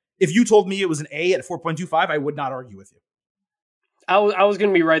what? If you told me it was an A at 4.25, I would not argue with you. I was going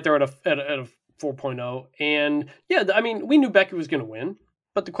to be right there at a 4.0. And yeah, I mean, we knew Becky was going to win,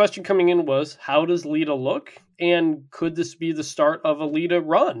 but the question coming in was, how does Lita look? And could this be the start of a Lita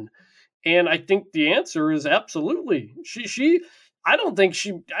run? And I think the answer is absolutely. I didn't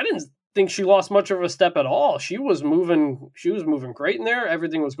think she lost much of a step at all. She was moving great in there.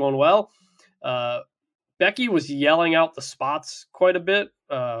 Everything was going well. Becky was yelling out the spots quite a bit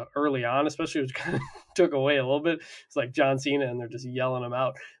early on, especially it kind of took away a little bit. It's like John Cena and they're just yelling them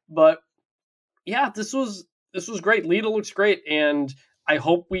out. But yeah, this was great. Lita looks great, and I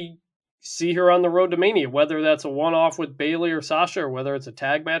hope we see her on the road to Mania, whether that's a one-off with Bayley or Sasha, or whether it's a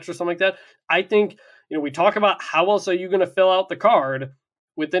tag match or something like that. I think, we talk about how else are you going to fill out the card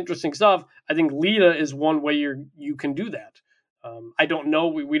with interesting stuff. I think Lita is one way you can do that. I don't know.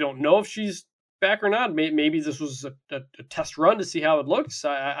 We don't know if she's back or not. Maybe this was a test run to see how it looks.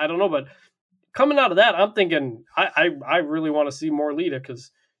 I don't know, but coming out of that, I'm thinking I really want to see more Lita, because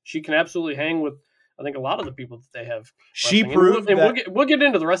she can absolutely hang with, I think, a lot of the people that they have. She proved we'll get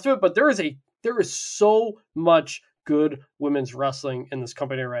into the rest of it, but there is so much good women's wrestling in this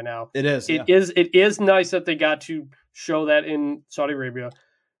company right now. It is. It is nice that they got to show that in Saudi Arabia.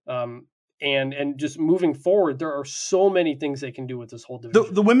 And just moving forward, there are so many things they can do with this whole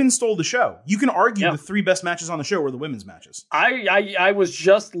division. The women stole the show. You can argue the 3 best matches on the show were the women's matches. I was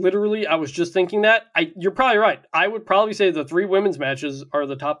just thinking that. You're probably right. I would probably say the 3 women's matches are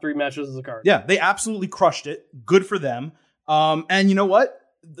the top 3 matches of the card. Yeah, they absolutely crushed it. Good for them. And you know what?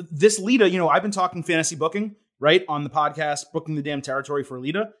 This Lita, I've been talking fantasy booking, right, on the podcast, Booking the Damn Territory for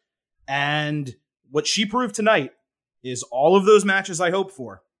Lita. And what she proved tonight is all of those matches I hope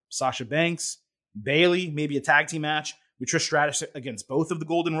for. Sasha Banks, Bayley, maybe a tag team match with Trish Stratus against both of the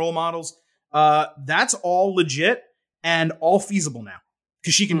Golden Role Models. That's all legit and all feasible now,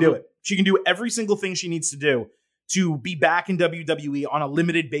 because she can do it. She can do every single thing she needs to do to be back in WWE on a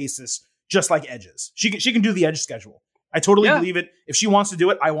limited basis, just like Edge's. She can do the Edge schedule. I totally believe it. If she wants to do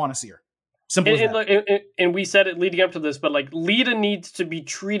it, I want to see her. Simple as that. And we said it leading up to this, but like Lita needs to be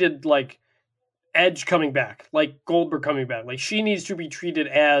treated like Edge coming back, like Goldberg coming back. Like she needs to be treated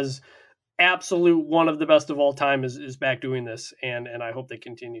as absolute one of the best of all time is back doing this, and I hope they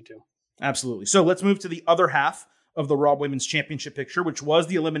continue to. Absolutely. So let's move to the other half of the Raw Women's Championship picture, which was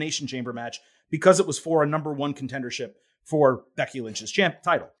the Elimination Chamber match, because it was for a number one contendership for Becky Lynch's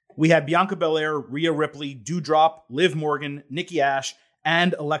title. We had Bianca Belair, Rhea Ripley, Doudrop, Liv Morgan, Nikki Ash,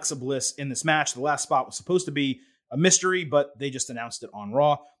 and Alexa Bliss in this match. The last spot was supposed to be a mystery, but they just announced it on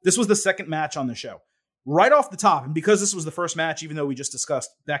Raw. This was the second match on the show. Right off the top, and because this was the first match, even though we just discussed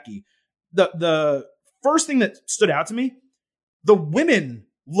Becky, the first thing that stood out to me, the women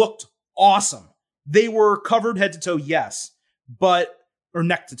looked awesome. They were covered head to toe, yes, or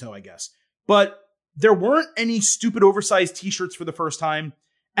neck to toe, I guess. But there weren't any stupid oversized t-shirts for the first time.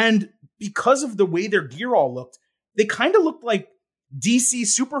 And because of the way their gear all looked, they kind of looked like DC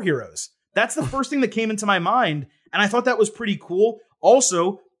superheroes. That's the first thing that came into my mind. And I thought that was pretty cool.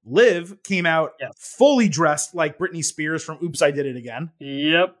 Also, Liv came out fully dressed like Britney Spears from Oops, I Did It Again.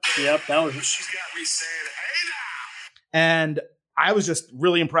 Yep. That was. She's got me saying, hey now. And I was just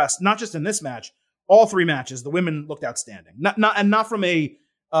really impressed. Not just in this match, all three matches, the women looked outstanding. Not from a.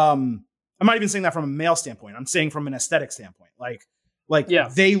 I'm not even saying that from a male standpoint. I'm saying from an aesthetic standpoint.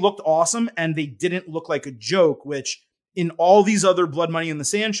 They looked awesome, and they didn't look like a joke. Which in all these other Blood Money in the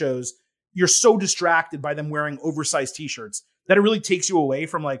Sand shows, you're so distracted by them wearing oversized t-shirts that it really takes you away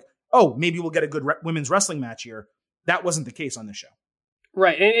from like, oh, maybe we'll get a good women's wrestling match here. That wasn't the case on this show.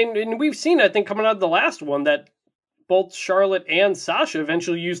 Right. And we've seen, I think, coming out of the last one, that both Charlotte and Sasha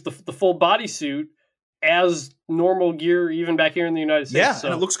eventually used the full bodysuit as normal gear, even back here in the United States. Yeah, so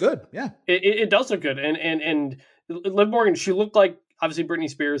and it looks good. Yeah. It does look good. And Liv Morgan, she looked like, obviously, Britney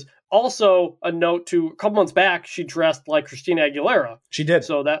Spears. Also, a note to a couple months back, she dressed like Christina Aguilera. She did.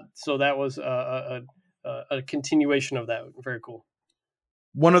 So that was a continuation of that. Very cool.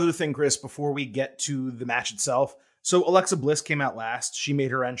 One other thing, Chris, before we get to the match itself. So Alexa Bliss came out last. She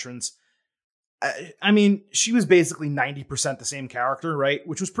made her entrance. I mean, she was basically 90% the same character, right?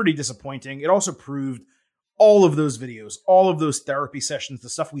 Which was pretty disappointing. It also proved all of those videos, all of those therapy sessions, the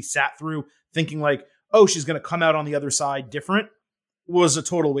stuff we sat through thinking like, oh, she's going to come out on the other side different, was a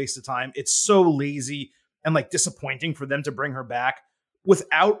total waste of time. It's so lazy and like disappointing for them to bring her back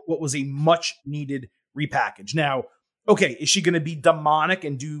without what was a much needed repackage. Now, okay, is she going to be demonic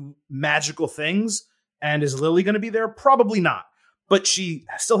and do magical things? And is Lily going to be there? Probably not. But she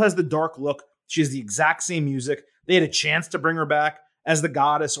still has the dark look. She has the exact same music. They had a chance to bring her back as the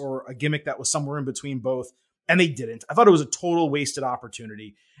goddess or a gimmick that was somewhere in between both, and they didn't. I thought it was a total wasted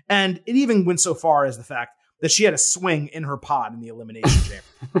opportunity. And it even went so far as the fact that she had a swing in her pod in the Elimination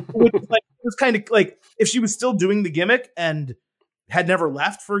Chamber. It was kind of like if she was still doing the gimmick and had never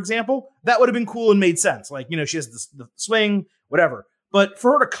left, for example, that would have been cool and made sense. Like, you know, she has the swing, whatever. But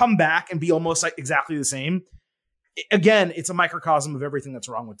for her to come back and be almost like exactly the same, again, it's a microcosm of everything that's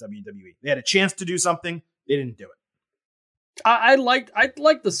wrong with WWE. They had a chance to do something. They didn't do it. I liked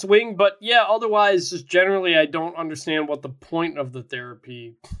the swing, but yeah, otherwise, just generally, I don't understand what the point of the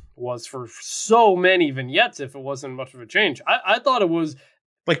therapy was for so many vignettes if it wasn't much of a change. I thought it was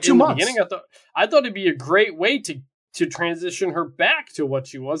like 2 months. I thought it'd be a great way to transition her back to what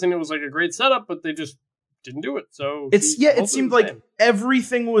she was, and it was like a great setup, but they just didn't do it. So it seemed like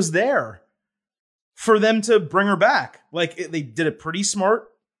everything was there for them to bring her back. Like they did a pretty smart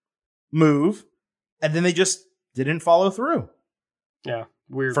move, and then they just didn't follow through. Yeah,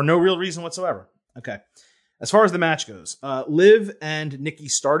 weird. For no real reason whatsoever. Okay. As far as the match goes, Liv and Nikki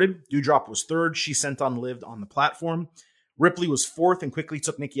started. Doudrop was third. She sent on Liv on the platform. Ripley was fourth and quickly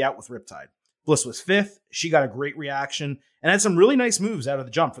took Nikki out with Riptide. Bliss was fifth. She got a great reaction and had some really nice moves out of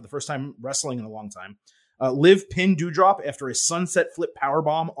the jump for the first time wrestling in a long time. Liv pinned Doudrop after a sunset flip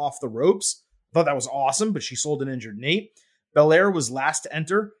powerbomb off the ropes. Thought that was awesome, but she sold an injured Nate. Belair was last to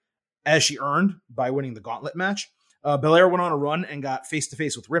enter, as she earned by winning the gauntlet match. Belair went on a run and got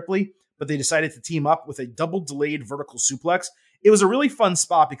face-to-face with Ripley, but they decided to team up with a double-delayed vertical suplex. It was a really fun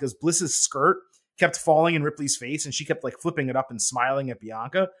spot because Bliss's skirt kept falling in Ripley's face, and she kept like flipping it up and smiling at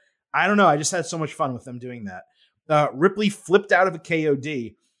Bianca. I don't know. I just had so much fun with them doing that. Ripley flipped out of a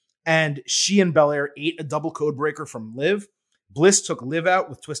KOD, and she and Belair ate a double code breaker from Liv. Bliss took Liv out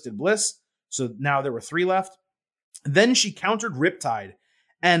with Twisted Bliss, so now there were 3 left. Then she countered Riptide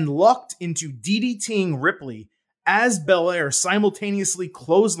and lucked into DDTing Ripley as Belair simultaneously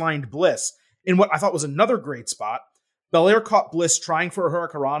clotheslined Bliss in what I thought was another great spot. Belair caught Bliss trying for a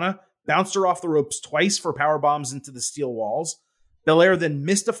Hurricanrana, bounced her off the ropes twice for powerbombs into the steel walls. Belair then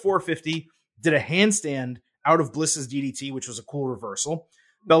missed a 450, did a handstand out of Bliss's DDT, which was a cool reversal.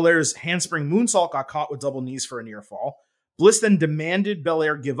 Belair's handspring moonsault got caught with double knees for a near fall. Bliss then demanded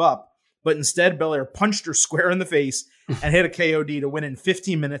Belair give up, but instead Belair punched her square in the face and hit a KOD to win in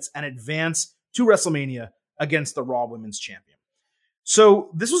 15 minutes and advance to WrestleMania against the Raw Women's Champion.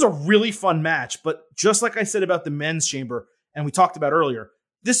 So this was a really fun match, but just like I said about the men's chamber, and we talked about earlier,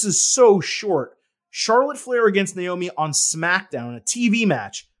 this is so short. Charlotte Flair against Naomi on SmackDown, a TV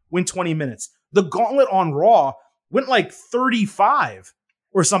match, went 20 minutes. The Gauntlet on Raw went like 35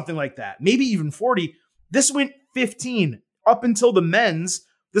 or something like that, maybe even 40. This went 15 up until the men's.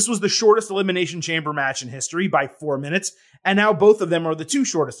 This was the shortest Elimination Chamber match in history by 4 minutes. And now both of them are the two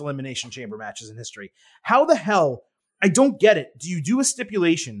shortest Elimination Chamber matches in history. How the hell, I don't get it. Do you do a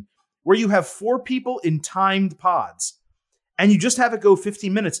stipulation where you have 4 people in timed pods and you just have it go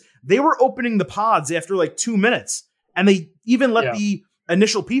 15 minutes? They were opening the pods after like 2 minutes. And they even let the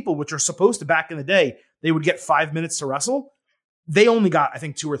initial people, which are supposed to back in the day, they would get 5 minutes to wrestle. They only got, I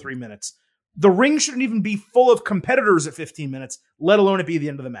think, 2 or 3 minutes. The ring shouldn't even be full of competitors at 15 minutes, let alone it be the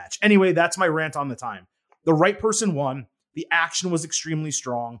end of the match. Anyway, that's my rant on the time. The right person won. The action was extremely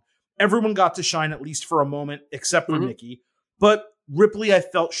strong. Everyone got to shine at least for a moment, except for Nikki. But Ripley, I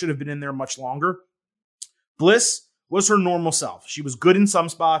felt, should have been in there much longer. Bliss was her normal self. She was good in some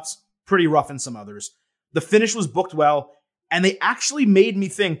spots, pretty rough in some others. The finish was booked well, and they actually made me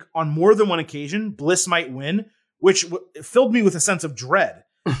think on more than one occasion Bliss might win, which filled me with a sense of dread.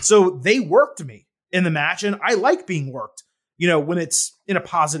 So they worked me in the match, and I like being worked, when it's in a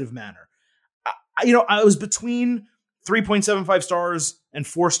positive manner. I was between 3.75 stars and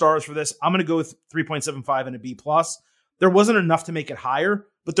 4 stars for this. I'm going to go with 3.75 and a B+. There wasn't enough to make it higher,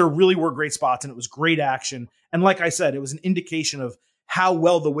 but there really were great spots, and it was great action. And like I said, it was an indication of how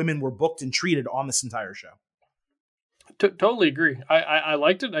well the women were booked and treated on this entire show. Totally agree. I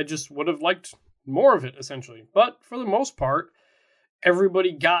liked it. I just would have liked more of it, essentially. But for the most part,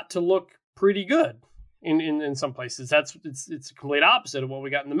 everybody got to look pretty good in some places. It's a complete opposite of what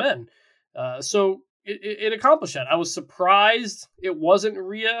we got in the men. So it accomplished that. I was surprised it wasn't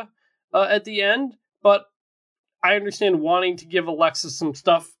Rhea at the end, but I understand wanting to give Alexa some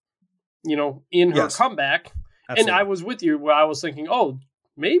stuff, in her comeback. Absolutely. And I was with you where I was thinking, oh,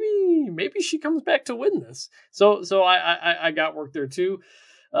 maybe she comes back to win this. So I got work there too.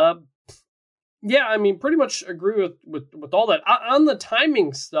 Yeah, I mean, pretty much agree with all that. On the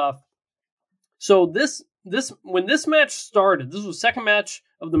timing stuff, so when this match started, this was the second match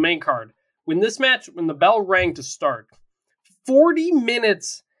of the main card. When the bell rang to start, 40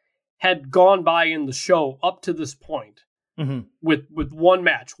 minutes had gone by in the show up to this point with one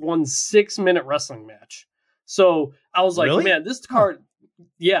match, one 6-minute wrestling match. So I was like, really? Man, this card,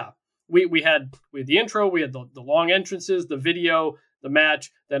 we had the intro, we had the long entrances, the video, the match,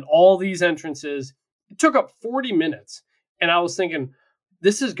 then all these entrances. It took up 40 minutes. And I was thinking,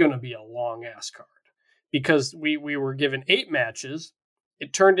 this is going to be a long ass card because we were given 8 matches.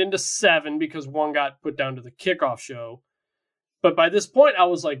 It turned into 7 because one got put down to the kickoff show. But by this point, I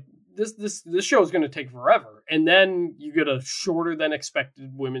was like, this show is going to take forever. And then you get a shorter than expected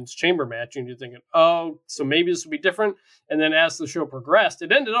women's chamber match. And you're thinking, oh, so maybe this will be different. And then as the show progressed,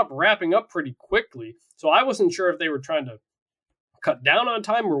 it ended up wrapping up pretty quickly. So I wasn't sure if they were trying to cut down on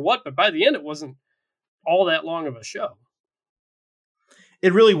time or what, but by the end, it wasn't all that long of a show.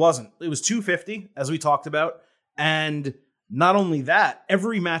 It really wasn't. It was 250, as we talked about. And not only that,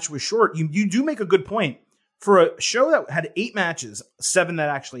 every match was short. You do make a good point. For a show that had 8 matches, 7 that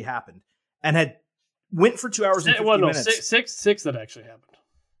actually happened, and went for 2 hours and 50 minutes. Six that actually happened.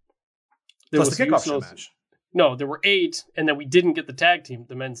 Plus the kickoff show match. No, there were 8, and then we didn't get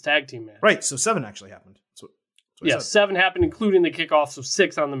the men's tag team match. Right, so 7 actually happened. Yeah, 7 happened, including the kickoff, so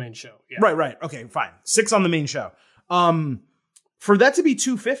 6 on the main show. Yeah. Right. Okay, fine. 6 on the main show. For that to be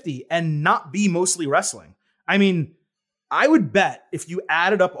 250 and not be mostly wrestling, I mean, I would bet if you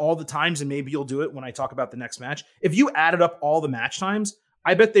added up all the times, and maybe you'll do it when I talk about the next match, if you added up all the match times,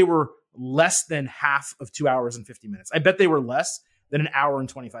 I bet they were less than half of 2 hours and 50 minutes. I bet they were less than an hour and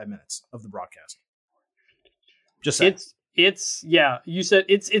 25 minutes of the broadcast. Just saying. You said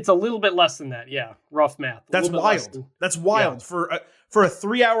it's a little bit less than that. Yeah, rough math. That's wild. That's wild for a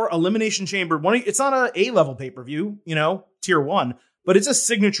 3-hour Elimination Chamber. It's not a A-level pay-per-view, tier 1, but it's a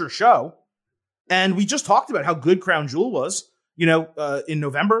signature show. And we just talked about how good Crown Jewel was, in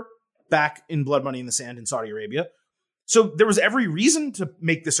November, back in Blood Money in the Sand in Saudi Arabia. So there was every reason to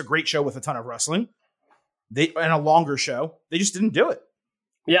make this a great show with a ton of wrestling and a longer show. They just didn't do it.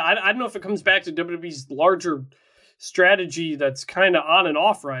 Yeah, I don't know if it comes back to WWE's larger strategy that's kind of on and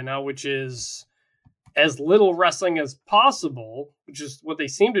off right now, which is as little wrestling as possible, which is what they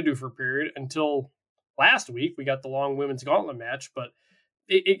seem to do for a period until last week. We got the long women's gauntlet match, but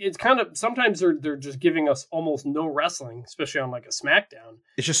it's kind of, sometimes they're just giving us almost no wrestling, especially on like a SmackDown.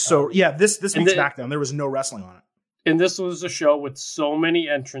 It's just so this week's SmackDown, there was no wrestling on it. And this was a show with so many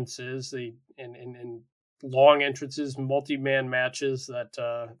entrances, and long entrances, multi-man matches that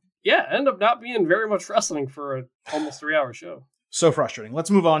end up not being very much wrestling for an almost 3-hour show. So frustrating.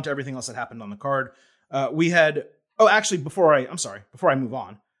 Let's move on to everything else that happened on the card. We had before I move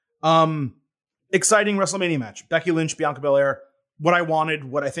on. Exciting WrestleMania match. Becky Lynch, Bianca Belair. What I wanted,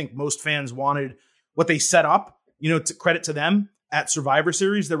 what I think most fans wanted, what they set up, to credit to them at Survivor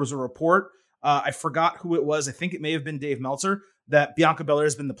Series. There was a report. I forgot who it was. I think it may have been Dave Meltzer, that Bianca Belair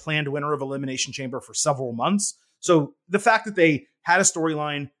has been the planned winner of Elimination Chamber for several months. So the fact that they had a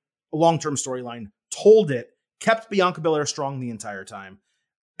storyline, a long-term storyline, told it, kept Bianca Belair strong the entire time.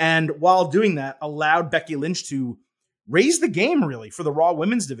 And while doing that, allowed Becky Lynch to raise the game, really, for the Raw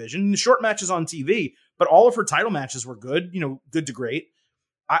Women's division. The short matches on TV, but all of her title matches were good, good to great.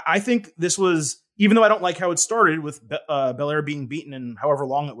 I think this was, even though I don't like how it started with Belair being beaten in however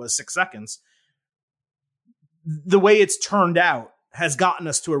long it was, 6 seconds, the way it's turned out has gotten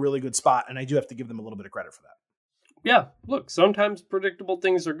us to a really good spot, and I do have to give them a little bit of credit for that. Yeah, look, sometimes predictable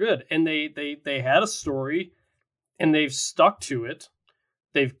things are good, and they had a story, and they've stuck to it.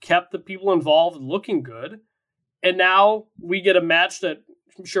 They've kept the people involved looking good, and now we get a match that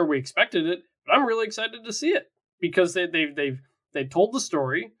I'm sure we expected it, but I'm really excited to see it because they've told the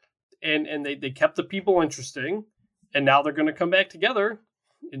story, and they kept the people interesting, and now they're going to come back together.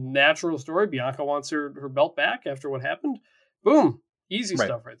 In natural story, Bianca wants her belt back after what happened. Boom. Easy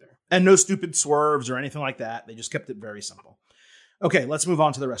stuff right there. And no stupid swerves or anything like that. They just kept it very simple. Okay, let's move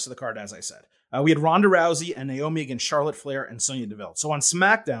on to the rest of the card, as I said. We had Ronda Rousey and Naomi against Charlotte Flair and Sonya Deville. So on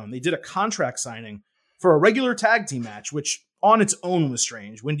SmackDown, they did a contract signing for a regular tag team match, which on its own was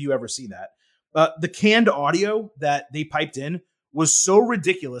strange. When do you ever see that? The canned audio that they piped in was so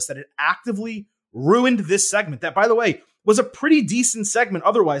ridiculous that it actively ruined this segment that, by the way, was a pretty decent segment.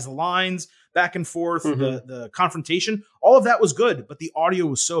 Otherwise, the lines back and forth, the confrontation, all of that was good, but the audio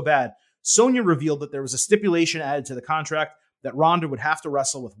was so bad. Sonya revealed that there was a stipulation added to the contract that Ronda would have to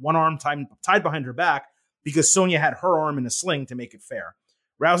wrestle with one arm tied behind her back because Sonya had her arm in a sling to make it fair.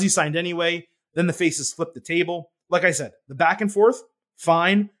 Rousey signed anyway. Then the faces flipped the table. Like I said, the back and forth,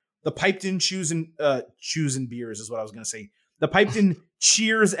 fine. The piped in chews and beers is what I was going to say. The piped in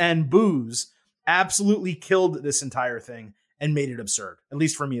cheers and boos absolutely killed this entire thing and made it absurd, at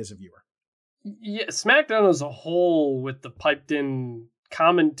least for me as a viewer. Yeah, SmackDown as a whole with the piped in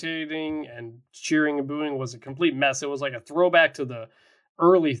commentating and cheering and booing was a complete mess. It was like a throwback to the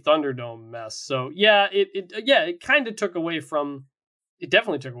early Thunderdome mess. So yeah, it kind of definitely took away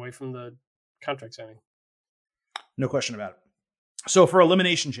from the contract signing. No question about it. So for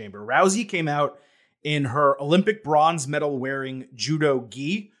Elimination Chamber, Rousey came out in her Olympic bronze medal wearing judo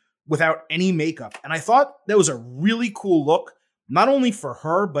gi without any makeup. And I thought that was a really cool look, not only for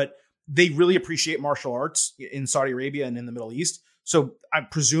her, but they really appreciate martial arts in Saudi Arabia and in the Middle East. So I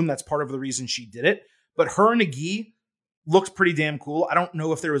presume that's part of the reason she did it. But her in a gi looked pretty damn cool. I don't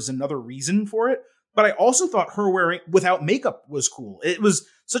know if there was another reason for it, but I also thought her wearing without makeup was cool. It was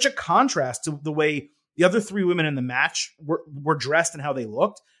such a contrast to the way the other 3 women in the match were dressed and how they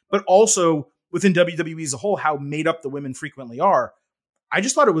looked, but also within WWE as a whole, how made up the women frequently are. I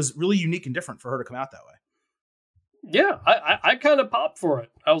just thought it was really unique and different for her to come out that way. Yeah, I kind of popped for it.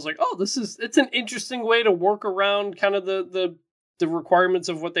 I was like, oh, it's an interesting way to work around kind of the requirements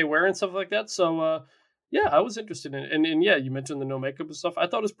of what they wear and stuff like that. So, yeah, I was interested in it. And yeah, you mentioned the no makeup and stuff. I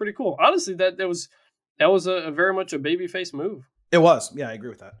thought it was pretty cool. Honestly, that was a very much a babyface move. It was. Yeah, I agree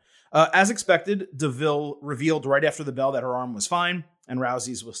with that. As expected, Deville revealed right after the bell that her arm was fine and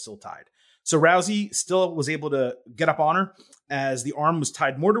Rousey's was still tied. So Rousey still was able to get up on her as the arm was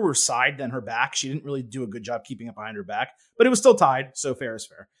tied more to her side than her back. She didn't really do a good job keeping it behind her back, but it was still tied, so fair is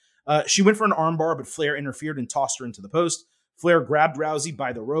fair. She went for an armbar, but Flair interfered and tossed her into the post. Flair grabbed Rousey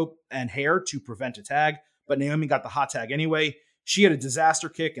by the rope and hair to prevent a tag, but Naomi got the hot tag anyway. She had a disaster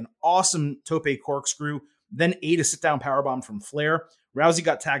kick, an awesome tope corkscrew, then ate a sit-down powerbomb from Flair. Rousey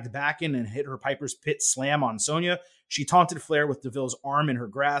got tagged back in and hit her Piper's Pit slam on Sonya. She taunted Flair with Deville's arm in her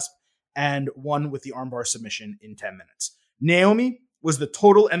grasp and won with the armbar submission in 10 minutes. Naomi was the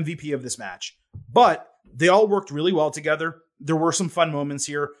total MVP of this match, but they all worked really well together. There were some fun moments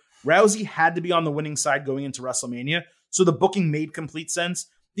here. Rousey had to be on the winning side going into WrestleMania, so the booking made complete sense.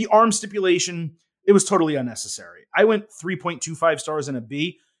 The arm stipulation, it was totally unnecessary. I went 3.25 stars and a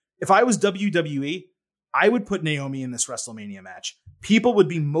B. If I was WWE, I would put Naomi in this WrestleMania match. People would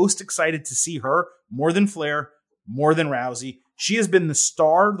be most excited to see her more than Flair, more than Rousey. She has been the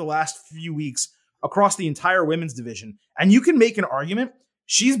star the last few weeks across the entire women's division. And you can make an argument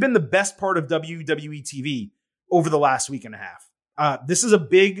she's been the best part of WWE TV over the last week and a half. This is a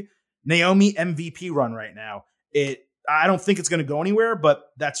big Naomi MVP run right now. I don't think it's going to go anywhere,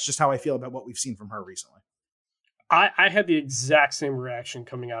 but that's just how I feel about what we've seen from her recently. I had the exact same reaction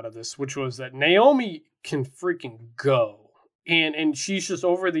coming out of this, which was that Naomi can freaking go. And she's just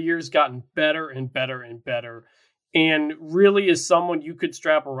over the years gotten better and better and better. And really is someone you could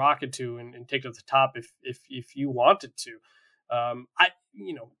strap a rocket to and take to the top if you wanted to.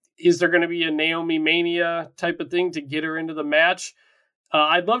 Is there going to be a Naomi Mania type of thing to get her into the match?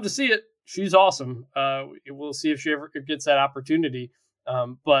 I'd love to see it. She's awesome. We'll see if she ever gets that opportunity.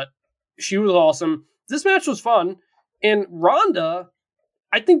 But she was awesome. This match was fun. And Ronda,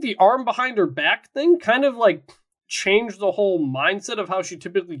 I think the arm behind her back thing kind of like changed the whole mindset of how she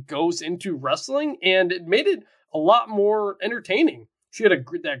typically goes into wrestling. And it made it a lot more entertaining. She had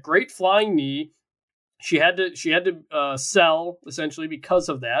that great flying knee. She had to sell essentially because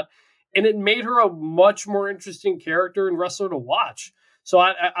of that. And it made her a much more interesting character and wrestler to watch. So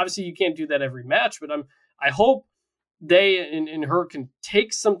obviously you can't do that every match, but I hope they and her can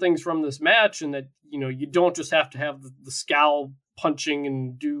take some things from this match, and that, you don't just have to have the scowl punching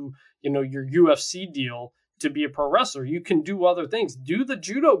and do, your UFC deal to be a pro wrestler. You can do other things. Do the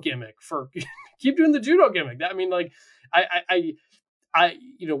judo gimmick keep doing the judo gimmick.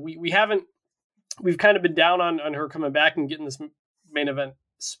 We've kind of been down on her coming back and getting this main event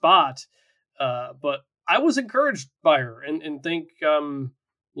spot. But I was encouraged by her and think,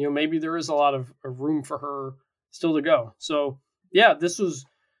 maybe there is a lot of room for her still to go. So yeah, this was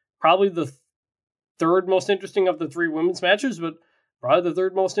probably the third most interesting of the three women's matches, but probably the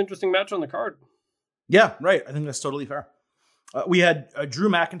third most interesting match on the card. Yeah, right. I think that's totally fair. We had Drew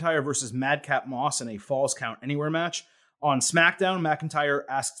McIntyre versus Madcap Moss in a Falls Count Anywhere match. On SmackDown, McIntyre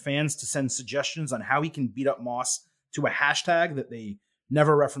asked fans to send suggestions on how he can beat up Moss to a hashtag that they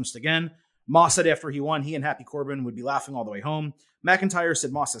never referenced again. Moss said after he won, he and Happy Corbin would be laughing all the way home. McIntyre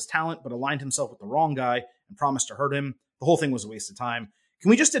said Moss has talent, but aligned himself with the wrong guy and promised to hurt him. The whole thing was a waste of time. Can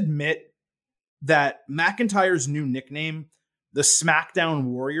we just admit that McIntyre's new nickname, the SmackDown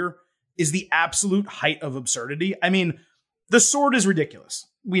Warrior, is the absolute height of absurdity? I mean, the sword is ridiculous.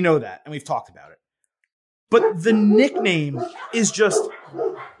 We know that, and we've talked about it. But the nickname is just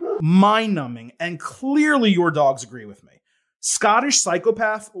mind-numbing, and clearly your dogs agree with me. Scottish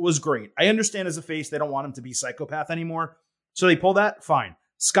Psychopath was great. I understand as a face they don't want him to be Psychopath anymore, so they pull that, fine.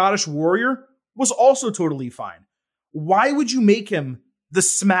 Scottish Warrior was also totally fine. Why would you make him the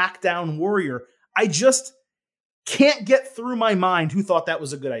SmackDown Warrior? I just can't get through my mind who thought that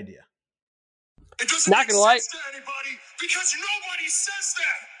was a good idea. It doesn't make sense to anybody because nobody says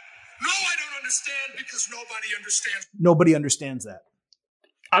that. No, I don't understand because nobody understands. Nobody understands that.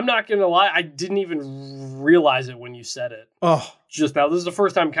 I'm not going to lie. I didn't even realize it when you said it. Oh, just now. This is the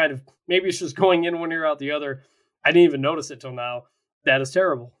first time maybe it's just going in one ear out the other. I didn't even notice it till now. That is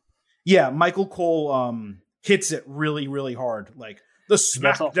terrible. Yeah. Michael Cole hits it really, really hard. Like the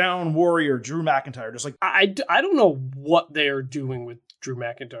SmackDown Warrior, Drew McIntyre, just like, I don't know what they are doing with Drew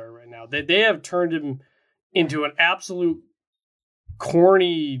McIntyre right now. They have turned him into an absolute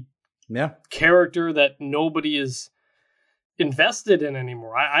corny character that nobody is invested in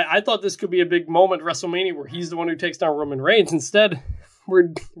anymore. I thought this could be a big moment at WrestleMania where he's the one who takes down Roman Reigns. Instead, we're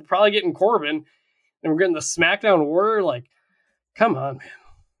probably getting Corbin and we're getting the SmackDown Warrior. Like, come on, man.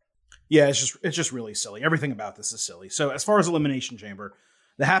 Yeah, it's just really silly. Everything about this is silly. So as far as Elimination Chamber,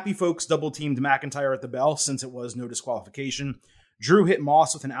 the Happy Folks double-teamed McIntyre at the bell since it was no disqualification. Drew hit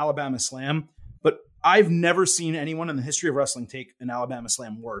Moss with an Alabama Slam, but I've never seen anyone in the history of wrestling take an Alabama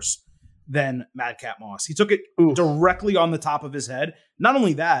Slam worse than Madcap Moss. He took it directly on the top of his head. Not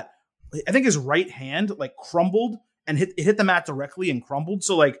only that, I think his right hand like crumbled and hit the mat directly and crumbled.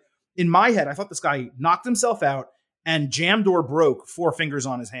 So like in my head, I thought this guy knocked himself out and jammed or broke 4 fingers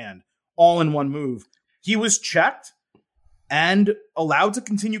on his hand, all in one move. He was checked and allowed to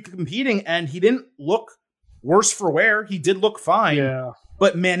continue competing, and he didn't look worse for wear. He did look fine. Yeah.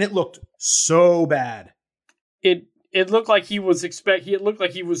 But man, it looked so bad. It looked like he was it looked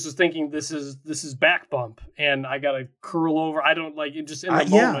like he was just thinking this is back bump and I gotta curl over. I don't like it just in the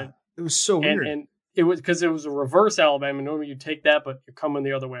moment. It was so weird. And it was because it was a reverse Alabama. Normally you take that, but you're coming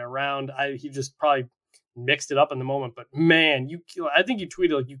the other way around. He just probably mixed it up in the moment. But man, I think you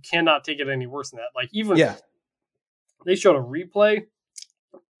tweeted like you cannot take it any worse than that. Like even they showed a replay.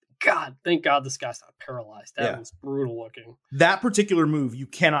 God, thank God this guy's not paralyzed. That was brutal looking. That particular move you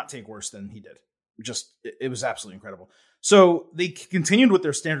cannot take worse than he did. It was absolutely incredible. So they continued with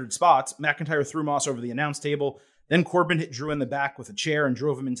their standard spots. McIntyre threw Moss over the announce table. Then Corbin hit Drew in the back with a chair and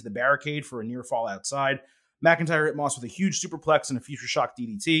drove him into the barricade for a near fall outside. McIntyre hit Moss with a huge superplex and a future shock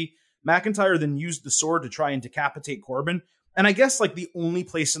DDT. McIntyre then used the sword to try and decapitate Corbin. And I guess like the only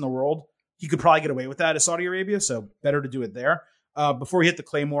place in the world he could probably get away with that is Saudi Arabia, so better to do it there. Before he hit the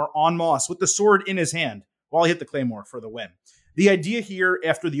Claymore on Moss with the sword in his hand while he hit the Claymore for the win. The idea here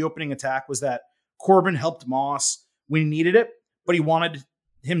after the opening attack was that Corbin helped Moss when he needed it, but he wanted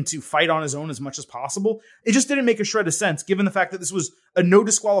him to fight on his own as much as possible. It just didn't make a shred of sense given the fact that this was a no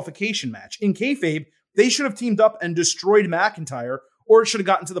disqualification match. In kayfabe, they should have teamed up and destroyed McIntyre, or it should have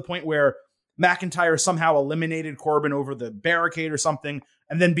gotten to the point where McIntyre somehow eliminated Corbin over the barricade or something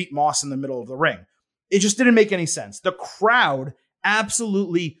and then beat Moss in the middle of the ring. It just didn't make any sense. The crowd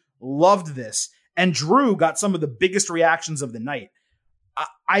absolutely loved this, and Drew got some of the biggest reactions of the night.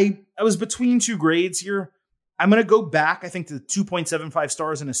 I was between two grades here. I'm going to go back, I think, to 2.75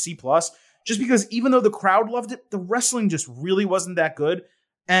 stars and a C+, just because even though the crowd loved it, the wrestling just really wasn't that good.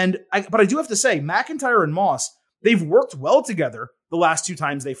 But I do have to say, McIntyre and Moss, they've worked well together the last two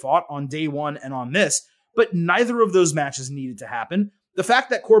times they fought, on day one and on this, but neither of those matches needed to happen. The fact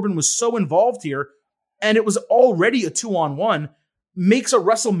that Corbin was so involved here, and it was already a 2-on-1, makes a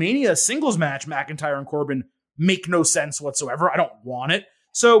WrestleMania singles match, McIntyre and Corbin, make no sense whatsoever. I don't want it.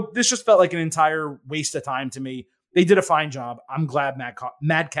 So this just felt like an entire waste of time to me. They did a fine job. I'm glad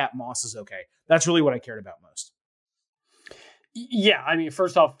Madcap Moss is okay. That's really what I cared about most. Yeah, I mean,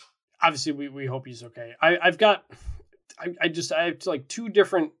 first off, obviously we hope he's okay. I have like two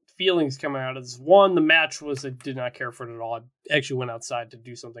different feelings coming out of this. One, the match was, I did not care for it at all. I actually went outside to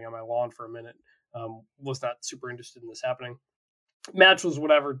do something on my lawn for a minute. Was not super interested in this happening. Match was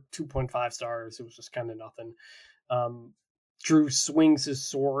whatever, 2.5 stars. It was just kind of nothing. Drew swings his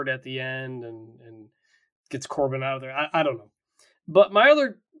sword at the end and gets Corbin out of there. I don't know. But my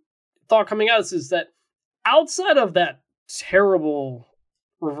other thought coming out is that outside of that terrible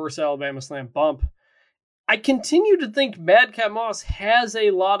reverse Alabama slam bump, I continue to think Madcap Moss has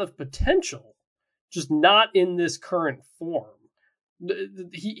a lot of potential, just not in this current form.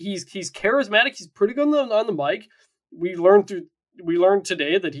 He's charismatic. He's pretty good on the mic. We learned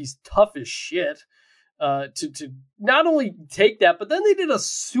today that he's tough as shit. To not only take that, but then they did a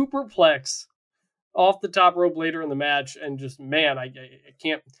superplex off the top rope later in the match, and just, man, I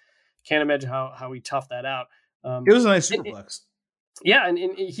can't imagine how he toughed that out. It was a nice superplex. And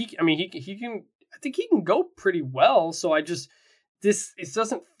he can. I think he can go pretty well. So it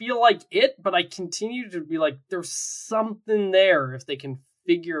doesn't feel like it, but I continue to be like, there's something there if they can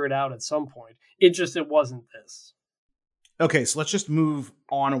figure it out at some point. It wasn't this. Okay, so let's just move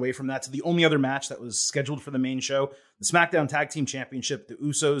on away from that to the only other match that was scheduled for the main show, the SmackDown Tag Team Championship, the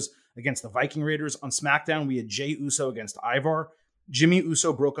Usos against the Viking Raiders. On SmackDown, we had Jey Uso against Ivar. Jimmy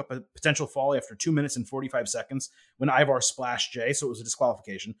Uso broke up a potential fall after 2 minutes and 45 seconds when Ivar splashed Jey, so it was a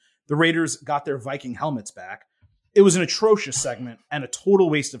disqualification. The Raiders got their Viking helmets back. It was an atrocious segment and a total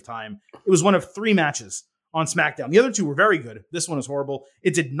waste of time. It was one of 3 matches on SmackDown. The other 2 were very good. This one was horrible.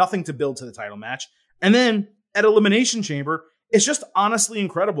 It did nothing to build to the title match. And then at Elimination Chamber, it's just honestly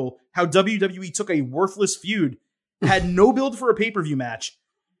incredible how WWE took a worthless feud, had no build for a pay-per-view match,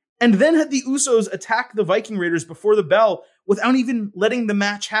 and then had the Usos attack the Viking Raiders before the bell without even letting the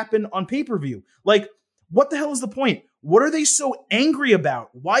match happen on pay-per-view. Like, what the hell is the point? What are they so angry about?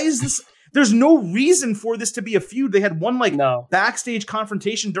 Why is this? There's no reason for this to be a feud. They had one backstage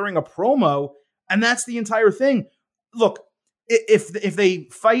confrontation during a promo, and that's the entire thing. Look, if they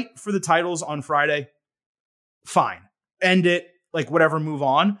fight for the titles on Friday, fine. End it, whatever, move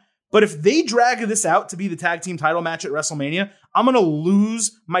on. But if they drag this out to be the tag team title match at WrestleMania, I'm going to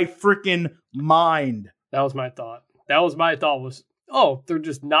lose my freaking mind. That was my thought. Was, they're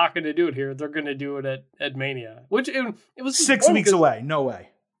just not going to do it here. They're going to do it at Mania, which it was 6 weeks away. No way.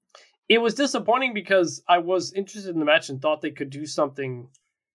 It was disappointing because I was interested in the match and thought they could do something,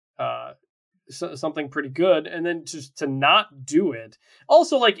 something pretty good. And then just to not do it.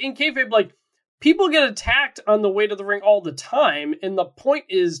 Also, in kayfabe, people get attacked on the way to the ring all the time, and the point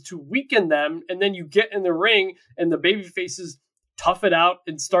is to weaken them, and then you get in the ring, and the baby faces tough it out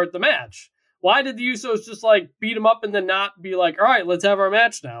and start the match. Why did the Usos just, beat them up and then not be like, all right, let's have our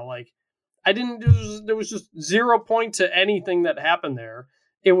match now? There was just 0 point to anything that happened there.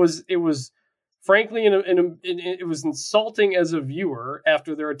 It was frankly, it was insulting as a viewer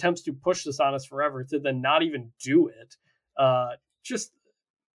after their attempts to push this on us forever to then not even do it.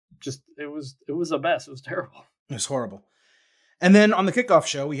 It was a mess. It was terrible. It was horrible. And then on the kickoff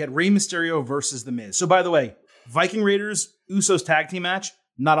show, we had Rey Mysterio versus The Miz. So by the way, Viking Raiders, Usos tag team match,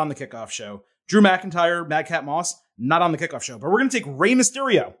 not on the kickoff show. Drew McIntyre, Madcap Moss, not on the kickoff show. But we're going to take Rey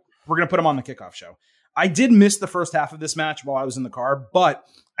Mysterio. We're going to put him on the kickoff show. I did miss the first half of this match while I was in the car, but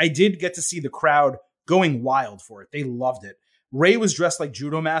I did get to see the crowd going wild for it. They loved it. Ray was dressed like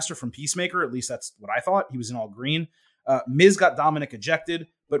Judo Master from Peacemaker. At least that's what I thought. He was in all green. Miz got Dominic ejected,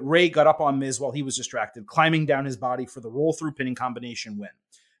 but Ray got up on Miz while he was distracted, climbing down his body for the roll-through pinning combination win.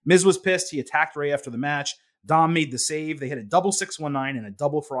 Miz was pissed. He attacked Ray after the match. Dom made the save. They hit a double 619 and a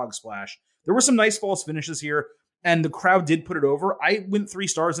double frog splash. There were some nice false finishes here, and the crowd did put it over. I went 3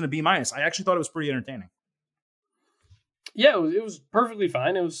 stars and a B-. I actually thought it was pretty entertaining. Yeah, it was perfectly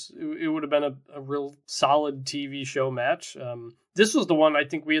fine. It would have been a real solid TV show match. This was the one I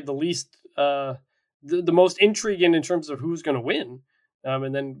think we had the least, the most intrigue in terms of who's going to win.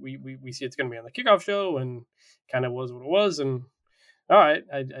 And then we see it's going to be on the kickoff show, and kind of was what it was. And all right,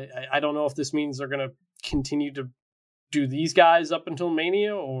 I don't know if this means they're going to continue to do these guys up until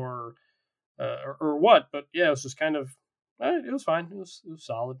Mania or what. But yeah, it was just kind of, it was fine. It was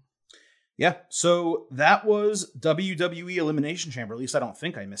solid. Yeah, so that was WWE Elimination Chamber. At least I don't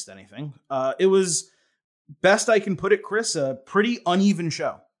think I missed anything. It was, best I can put it, Chris, a pretty uneven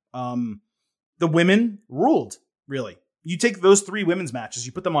show. The women ruled, really. You take those 3 women's matches,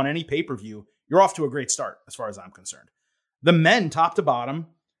 you put them on any pay-per-view, you're off to a great start, as far as I'm concerned. The men, top to bottom,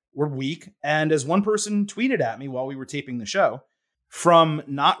 were weak, and as one person tweeted at me while we were taping the show, from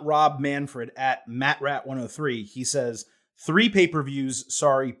not Rob Manfred at MattRat103, he says, 3 pay-per-views,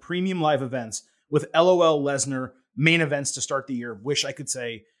 premium live events with LOL Lesnar main events to start the year. Wish I could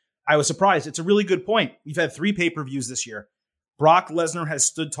say I was surprised. It's a really good point. We've had 3 pay-per-views this year. Brock Lesnar has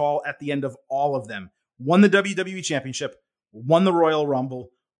stood tall at the end of all of them. Won the WWE Championship, won the Royal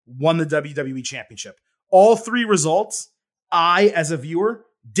Rumble, won the WWE Championship. All 3 results, I, as a viewer,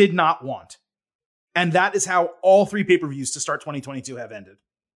 did not want. And that is how all 3 pay-per-views to start 2022 have ended.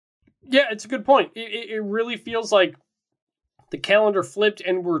 Yeah, it's a good point. It really feels like the calendar flipped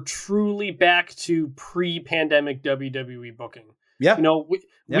and we're truly back to pre-pandemic WWE booking. Yeah. You know,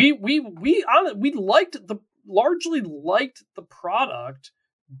 we largely liked the product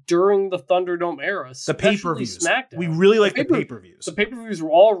during the Thunderdome era. The pay-per-views. SmackDown. We really liked the pay-per-views. The pay-per-views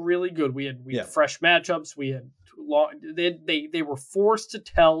were all really good. We had fresh matchups. We had they were forced to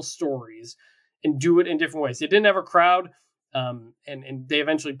tell stories and do it in different ways. They didn't have a crowd, and they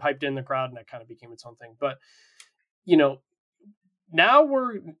eventually piped in the crowd, and that kind of became its own thing. But you know, now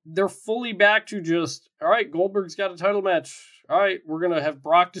they're fully back to just, all right, Goldberg's got a title match. All right, we're going to have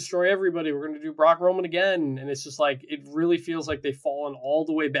Brock destroy everybody. We're going to do Brock Roman again. And it's just like, it really feels like they've fallen all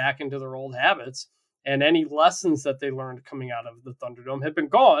the way back into their old habits. And any lessons that they learned coming out of the Thunderdome have been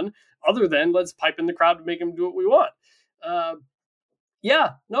gone, other than let's pipe in the crowd to make them do what we want.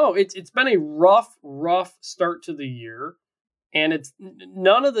 It's been a rough start to the year. And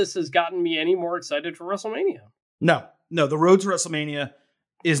none of this has gotten me any more excited for WrestleMania. No, the road to WrestleMania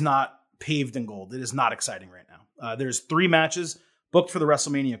is not paved in gold. It is not exciting right now. There's 3 matches booked for the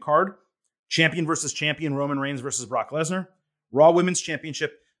WrestleMania card. Champion versus champion, Roman Reigns versus Brock Lesnar. Raw Women's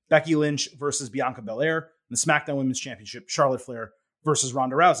Championship, Becky Lynch versus Bianca Belair. And the SmackDown Women's Championship, Charlotte Flair versus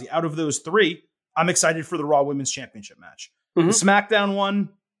Ronda Rousey. Out of those 3, I'm excited for the Raw Women's Championship match. Mm-hmm. The SmackDown one,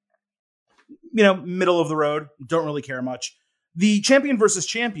 middle of the road. Don't really care much. The champion versus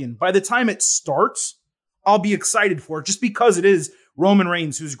champion, by the time it starts, I'll be excited for it just because it is Roman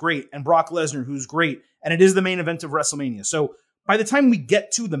Reigns, who's great, and Brock Lesnar, who's great, and it is the main event of WrestleMania. So by the time we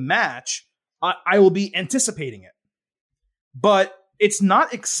get to the match, I will be anticipating it. But it's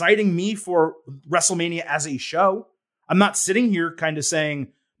not exciting me for WrestleMania as a show. I'm not sitting here kind of saying,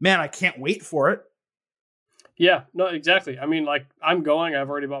 man, I can't wait for it. Yeah, no, exactly. I mean, like, I'm going. I've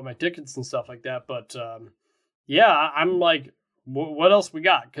already bought my tickets and stuff like that. But, I'm like, what else we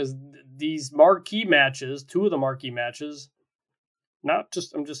got? Because these marquee matches, 2 of the marquee matches,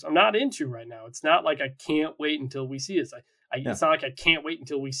 I'm not into right now. It's not like I can't wait until we see this. It's not like I can't wait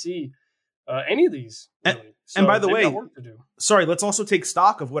until we see any of these. Really. And by the way, sorry, let's also take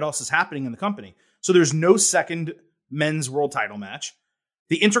stock of what else is happening in the company. So there's no second men's world title match.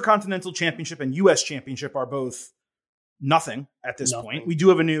 The Intercontinental Championship and U.S. Championship are both nothing at this point. We do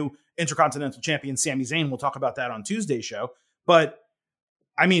have a new Intercontinental Champion, Sami Zayn. We'll talk about that on Tuesday's show. But,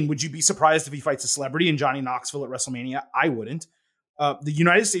 I mean, would you be surprised if he fights a celebrity in Johnny Knoxville at WrestleMania? I wouldn't. The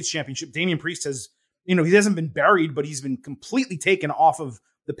United States Championship, Damian Priest has, he hasn't been buried, but he's been completely taken off of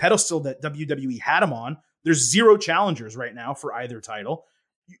the pedestal that WWE had him on. There's 0 challengers right now for either title.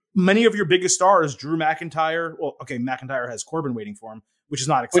 Many of your biggest stars, Drew McIntyre, McIntyre has Corbin waiting for him, which is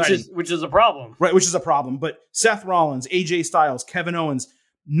not exciting. Which is a problem. Right, which is a problem. But Seth Rollins, AJ Styles, Kevin Owens,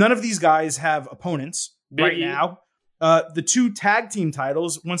 none of these guys have opponents right now. The 2 tag team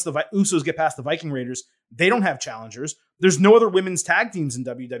titles, once the Usos get past the Viking Raiders, they don't have challengers. There's no other women's tag teams in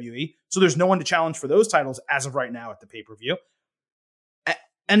WWE, so there's no one to challenge for those titles as of right now at the pay-per-view.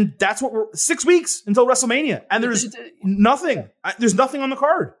 And that's what we're 6 weeks until WrestleMania. And there's nothing. There's nothing on the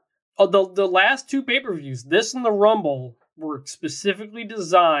card. The last two pay-per-views, this and the Rumble, were specifically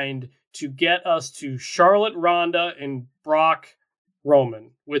designed to get us to Charlotte, Ronda, and Brock,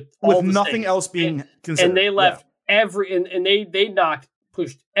 Roman with nothing else being considered. And they left and they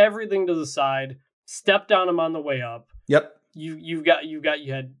pushed everything to the side, stepped on them on the way up. Yep. You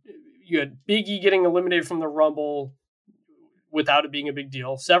had Big E getting eliminated from the Rumble without it being a big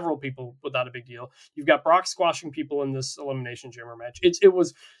deal. Several people without a big deal. You've got Brock squashing people in this Elimination Chamber match.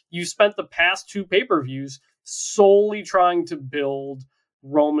 You spent the past two pay-per-views solely trying to build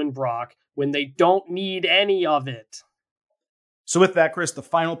Roman Brock when they don't need any of it. So with that, Chris, the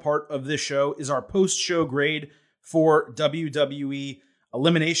final part of this show is our post-show grade for WWE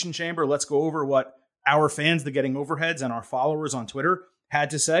Elimination Chamber. Let's go over what our fans, the Getting Overheads, and our followers on Twitter had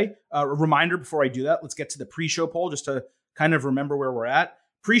to say. A reminder before I do that, let's get to the pre-show poll just to kind of remember where we're at.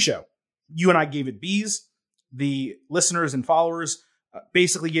 Pre-show, you and I gave it Bs. The listeners and followers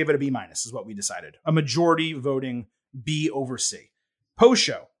basically gave it a B- is what we decided. A majority voting B over C.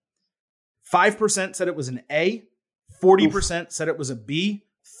 Post-show, 5% said it was an A, 40% said it was a B,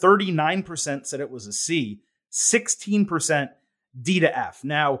 39% said it was a C, 16% D to F.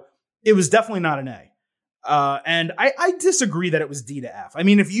 Now, it was definitely not an A. And I disagree that it was D to F. I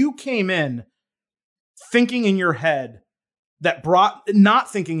mean, if you came in thinking in your head that Brock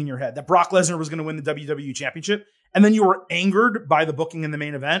Lesnar was going to win the WWE Championship, and then you were angered by the booking in the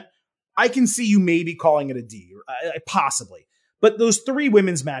main event, I can see you maybe calling it a D, possibly. But those three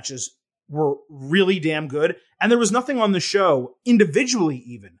women's matches were really damn good. And there was nothing on the show, individually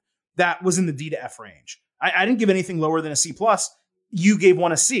even, that was in the D to F range. I didn't give anything lower than a C+. You gave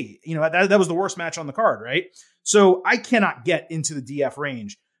one a C. You know, that was the worst match on the card, right? So I cannot get into the DF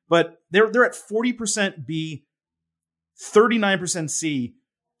range. But they're at 40% B, 39% C,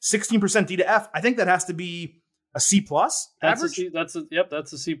 16% D to F. I think that has to be a C+ average. That's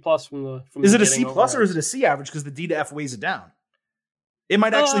a C+ from the. Is it a C+ or is it a C average? Because the D to F weighs it down. It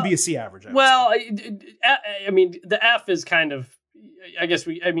might actually be a C average. I mean, the F is kind of. I guess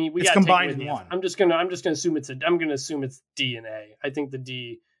we. It's combined in one. I'm just gonna assume it's D and A. I think the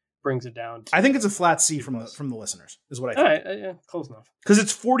D brings it down. I think it's a flat C from the listeners. Is what I think. All right, yeah, close enough. Because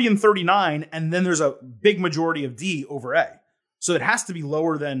it's 40 and 39, and then there's a big majority of D over A, so it has to be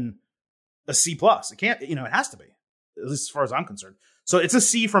lower than a C+. It can't. It has to be, at least as far as I'm concerned. So it's a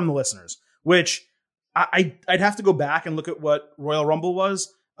C from the listeners, which I'd have to go back and look at what Royal Rumble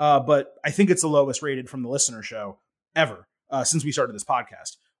was, but I think it's the lowest rated from the listener show ever. Since we started this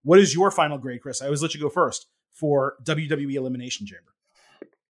podcast. What is your final grade, Chris? I always let you go first for WWE Elimination Chamber.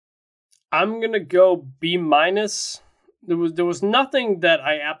 I'm going to go B-. There was nothing that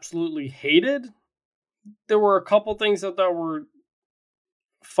I absolutely hated. There were a couple things that were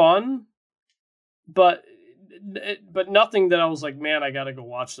fun, but nothing that I was like, man, I got to go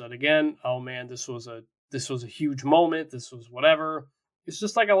watch that again. Oh man, this was a huge moment. This was whatever. It's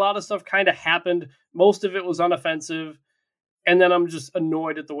just like a lot of stuff kind of happened. Most of it was unoffensive. And then I'm just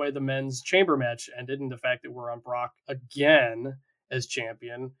annoyed at the way the men's chamber match ended and the fact that we're on Brock again as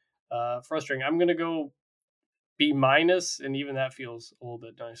champion. Frustrating. I'm going to go B-, and even that feels a little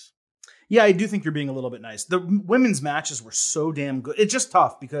bit nice. Yeah, I do think you're being a little bit nice. The women's matches were so damn good. It's just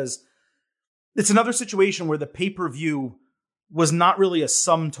tough because it's another situation where the pay-per-view was not really a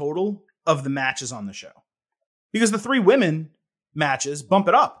sum total of the matches on the show. Because the three women matches bump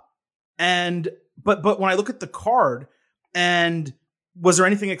it up. But when I look at the card, and was there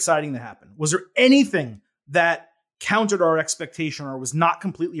anything exciting that happened? Was there anything that countered our expectation or was not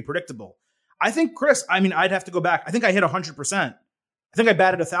completely predictable? I think, Chris, I'd have to go back. I think I hit 100%. I think I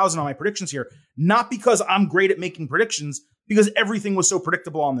batted 1,000 on my predictions here. Not because I'm great at making predictions, because everything was so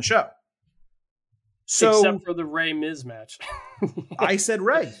predictable on the show. So, except for the Rey Miz match. I said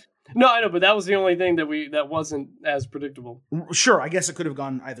Rey. No, I know, but that was the only thing that wasn't as predictable. Sure, I guess it could have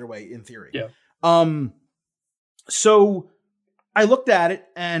gone either way in theory. Yeah. So I looked at it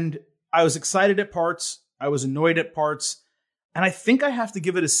and I was excited at parts. I was annoyed at parts. And I think I have to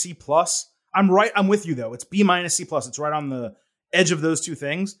give it a C+. I'm with you though. It's B-, C+. It's right on the edge of those two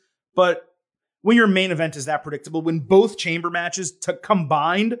things. But when your main event is that predictable, when both chamber matches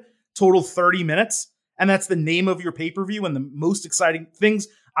combined total 30 minutes, and that's the name of your pay-per-view and the most exciting things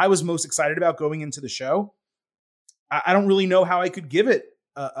I was most excited about going into the show, I don't really know how I could give it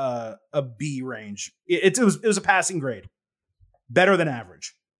a B range. It was a passing grade, better than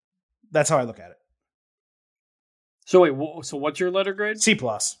average. That's how I look at it. So wait, so what's your letter grade? C+.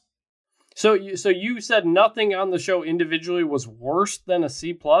 So you said nothing on the show individually was worse than a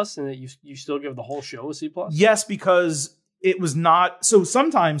C+, and that you still give the whole show a C+? Yes, because it was not. So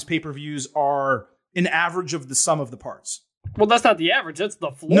sometimes pay-per-views are an average of the sum of the parts. Well, that's not the average. That's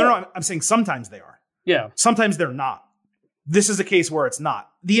the floor. No, I'm saying sometimes they are. Yeah. Sometimes they're not. This is a case where it's not.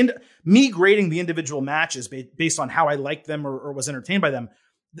 Me grading the individual matches based on how I liked them or was entertained by them,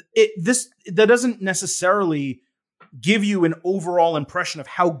 that doesn't necessarily give you an overall impression of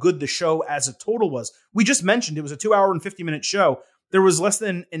how good the show as a total was. We just mentioned it was a 2 hour and 50-minute show. There was less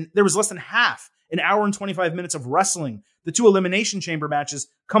than half an hour and 25 minutes of wrestling. The 2 Elimination Chamber matches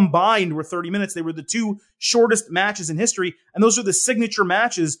combined were 30 minutes. They were the 2 shortest matches in history. And those are the signature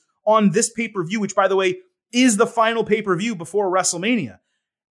matches on this pay-per-view, which, by the way, is the final pay-per-view before WrestleMania.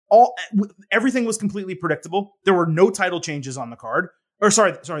 Everything was completely predictable. There were no title changes on the card. Or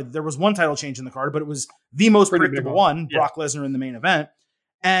sorry, there was one title change in the card, but it was the most predictable one, yeah. Brock Lesnar in the main event.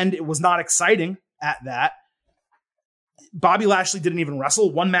 And it was not exciting at that. Bobby Lashley didn't even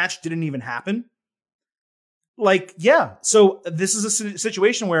wrestle. One match didn't even happen. Like, yeah. So this is a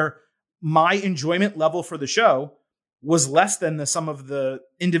situation where my enjoyment level for the show was less than the sum of the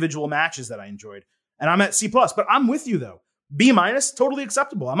individual matches that I enjoyed. And I'm at C+. But I'm with you, though. B-, totally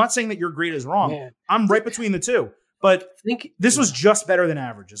acceptable. I'm not saying that your grade is wrong. Yeah. I'm right between the two. But this was just better than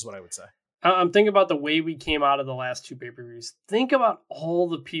average, is what I would say. I'm thinking about the way we came out of the last 2 pay-per-views. Think about all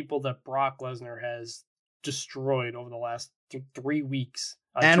the people that Brock Lesnar has destroyed over the last 3 weeks.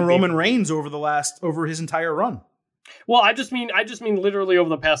 And Roman Reigns over his entire run. Well, I just mean literally over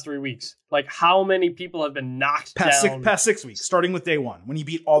the past 3 weeks. Like, how many people have been knocked down? Past 6 weeks, starting with day one when he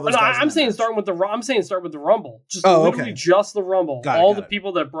beat all those guys. I'm saying start with the Rumble. Just literally just the Rumble. All the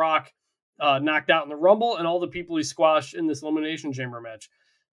people that Brock knocked out in the Rumble and all the people he squashed in this Elimination Chamber match.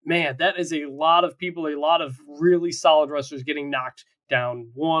 Man, that is a lot of people, a lot of really solid wrestlers getting knocked down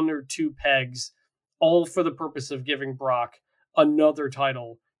 1 or 2 pegs, all for the purpose of giving Brock another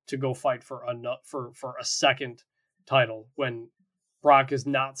title to go fight for a second title when Brock is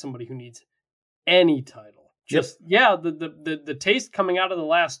not somebody who needs any title. The taste coming out of the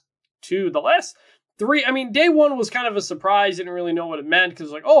last 3, I mean, day 1 was kind of a surprise. Didn't really know what it meant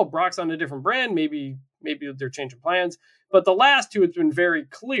because like, oh, Brock's on a different brand. Maybe they're changing plans. But the last 2, it's been very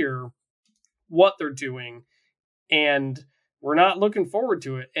clear what they're doing, and we're not looking forward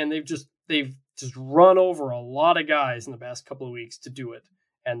to it. And they've just run over a lot of guys in the past couple of weeks to do it,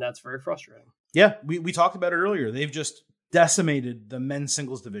 and that's very frustrating. Yeah, we talked about it earlier. They've just decimated the men's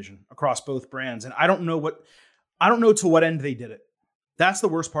singles division across both brands, and I don't know to what end they did it. That's the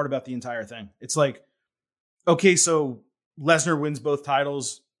worst part about the entire thing. It's like, okay, so Lesnar wins both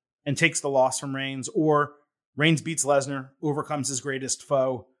titles and takes the loss from Reigns, or Reigns beats Lesnar, overcomes his greatest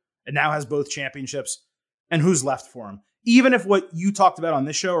foe, and now has both championships. And who's left for him? Even if what you talked about on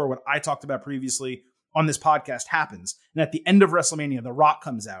this show or what I talked about previously on this podcast happens, and at the end of WrestleMania, The Rock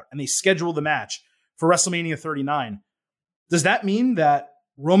comes out and they schedule the match for WrestleMania 39, does that mean that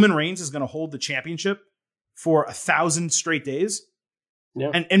Roman Reigns is going to hold the championship for 1,000 straight days? Yeah.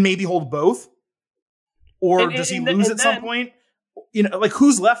 And maybe hold both? Or does he lose at some point? You know, like,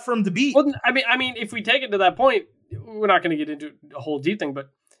 who's left for him to beat? Well, I mean, if we take it to that point, we're not going to get into a whole deep thing, but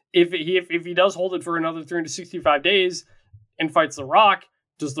if he does hold it for another 365 days and fights The Rock,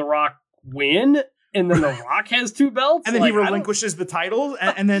 does The Rock win? And then The Rock has 2 belts? And then he relinquishes the title?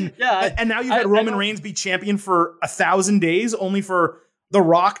 And then and now you've had Roman Reigns be champion for 1,000 days, only for The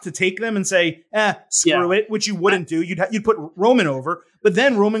Rock to take them and say, screw it, which you wouldn't do. You'd put Roman over, but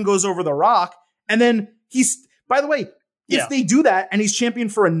then Roman goes over The Rock, and then by the way, if they do that and he's champion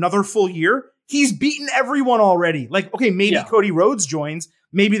for another full year, he's beaten everyone already. Like, okay, maybe Cody Rhodes joins.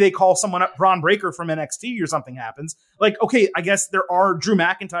 Maybe they call someone up, Braun Breaker from NXT or something happens. Like, okay, I guess there are Drew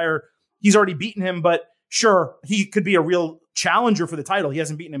McIntyre. He's already beaten him, but sure, he could be a real challenger for the title. He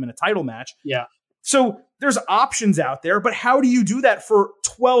hasn't beaten him in a title match. Yeah. So there's options out there, but how do you do that for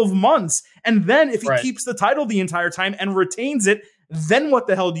 12 months? And then if he keeps the title the entire time and retains it, then what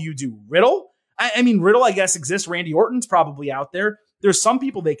the hell do you do? Riddle? I mean, Riddle, I guess, exists. Randy Orton's probably out there. There's some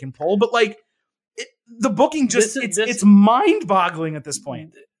people they can pull, but like the booking it's mind-boggling at this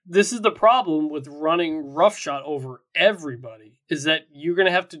point. This is the problem with running roughshod over everybody, is that you're going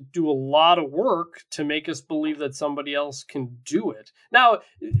to have to do a lot of work to make us believe that somebody else can do it. Now,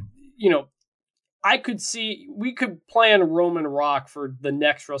 you know, we could plan Roman Rock for the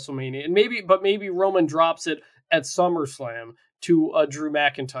next WrestleMania, and maybe Roman drops it at SummerSlam to Drew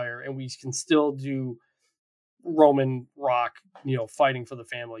McIntyre, and we can still do Roman Rock, you know, fighting for the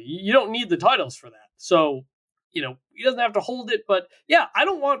family. You don't need the titles for that. So, you know, he doesn't have to hold it, but yeah, I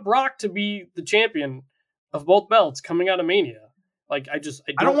don't want Brock to be the champion of both belts coming out of Mania. Like, I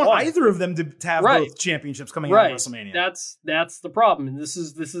don't want either of them to have both championships coming out of WrestleMania. That's the problem. And this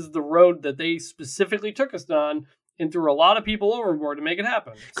is the road that they specifically took us on and threw a lot of people overboard to make it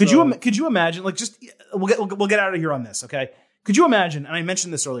happen. Could you imagine, like, just, we'll get out of here on this, okay? Could you imagine, and I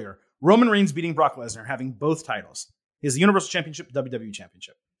mentioned this earlier, Roman Reigns beating Brock Lesnar, having both titles. He has the Universal Championship, WWE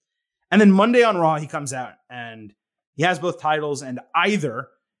Championship. And then Monday on Raw, he comes out and he has both titles, and either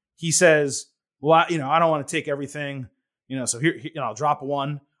he says, well, I don't want to take everything, so here, I'll drop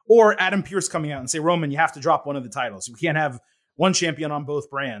one. Or Adam Pearce coming out and say, Roman, you have to drop one of the titles. You can't have one champion on both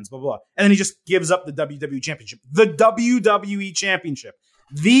brands, blah, blah, blah. And then he just gives up the WWE Championship. The WWE Championship.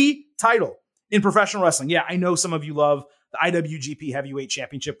 The title in professional wrestling. Yeah, I know some of you love the IWGP Heavyweight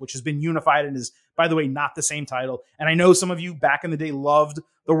Championship, which has been unified and is, by the way, not the same title. And I know some of you back in the day loved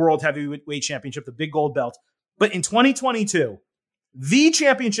the World Heavyweight Championship, the big gold belt. But in 2022, the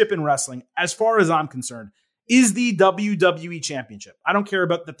championship in wrestling, as far as I'm concerned, is the WWE Championship. I don't care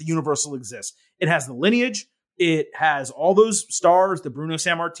about that the Universal exists. It has the lineage. It has all those stars, the Bruno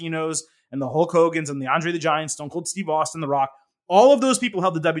Sammartinos and the Hulk Hogans and the Andre the Giant, Stone Cold Steve Austin, The Rock. All of those people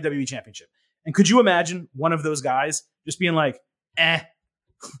held the WWE Championship. And could you imagine one of those guys just being like,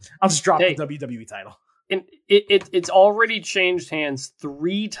 I'll just drop the WWE title. And it's already changed hands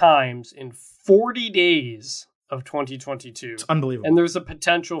 3 times in 40 days of 2022. It's unbelievable. And there's a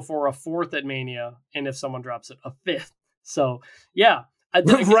potential for a 4th at Mania, and if someone drops it, a 5th. So, yeah.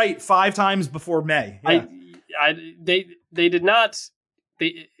 Right, 5 times before May. Yeah. They did not...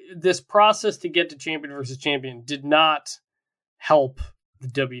 This process to get to champion versus champion did not help the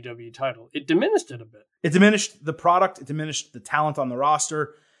WWE title. It diminished it a bit. It diminished the product. It diminished the talent on the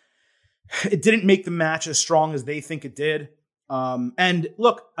roster. It didn't make the match as strong as they think it did. And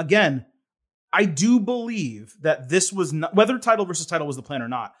look, again, I do believe that this was not, whether title versus title was the plan or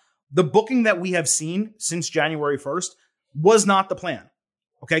not, the booking that we have seen since January 1st was not the plan.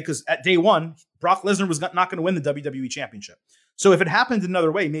 Okay, because at day one, Brock Lesnar was not going to win the WWE Championship. So if it happened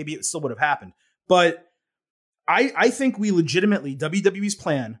another way, maybe it still would have happened. But I think we legitimately, WWE's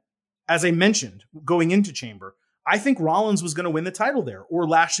plan, as I mentioned, going into Chamber, I think Rollins was going to win the title there, or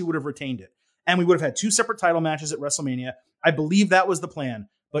Lashley would have retained it. And we would have had 2 separate title matches at WrestleMania. I believe that was the plan.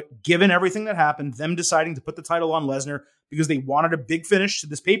 But given everything that happened, them deciding to put the title on Lesnar because they wanted a big finish to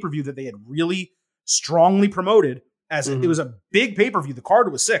this pay-per-view that they had really strongly promoted, as it was a big pay-per-view. The card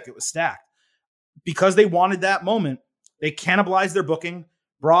was sick. It was stacked. Because they wanted that moment, they cannibalized their booking.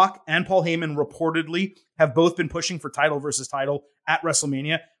 Brock and Paul Heyman reportedly have both been pushing for title versus title at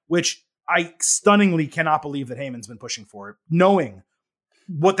WrestleMania, which I stunningly cannot believe that Heyman's been pushing for it, knowing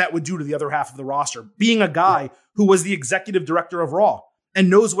what that would do to the other half of the roster. Being a guy who was the executive director of Raw and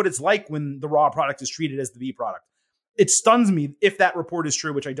knows what it's like when the Raw product is treated as the B product. It stuns me if that report is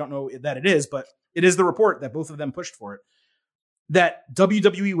true, which I don't know that it is, but it is the report that both of them pushed for it, that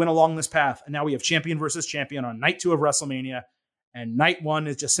WWE went along this path, and now we have champion versus champion on night 2 of WrestleMania, and night 1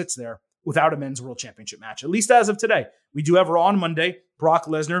 it just sits there without a men's world championship match, at least as of today. We do have Raw on Monday. Brock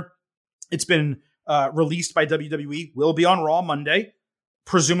Lesnar, it's been released by WWE, will be on Raw Monday.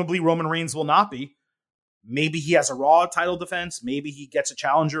 Presumably Roman Reigns will not be. Maybe he has a Raw title defense. Maybe he gets a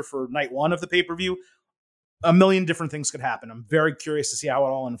challenger for night 1 of the pay-per-view. A million different things could happen. I'm very curious to see how it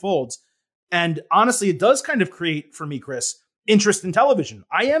all unfolds. And honestly, it does kind of create, for me, Chris, interest in television.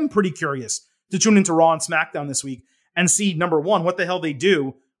 I am pretty curious to tune into Raw and SmackDown this week and see, number 1, what the hell they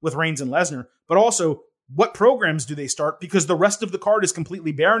do with Reigns and Lesnar, but also what programs do they start, because the rest of the card is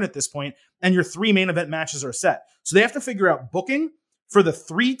completely barren at this point, and your 3 main event matches are set. So they have to figure out booking for the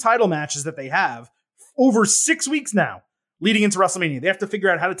 3 title matches that they have over 6 weeks now leading into WrestleMania. They have to figure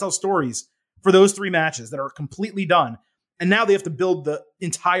out how to tell stories for those 3 matches that are completely done. And now they have to build the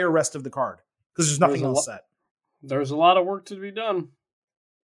entire rest of the card because there's nothing else set. There's a lot of work to be done.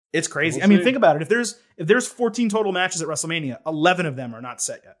 It's crazy. We'll see. Think about it. If there's 14 total matches at WrestleMania, 11 of them are not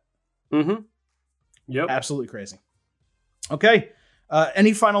set yet. Mm-hmm. Yep. Absolutely crazy. Okay.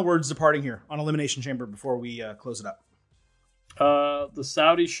 Any final words departing here on Elimination Chamber before we close it up? The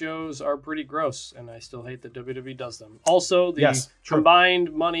Saudi shows are pretty gross, and I still hate that WWE does them. Also, the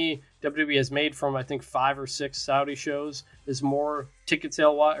combined money WWE has made from, I think, 5 or 6 Saudi shows is more tickets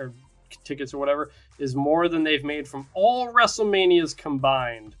or whatever, is more than they've made from all WrestleManias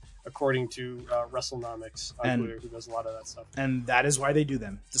combined, according to WrestleNomics, who does a lot of that stuff. And that is why they do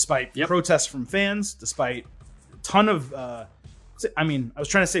them, despite protests from fans, despite a ton of... I was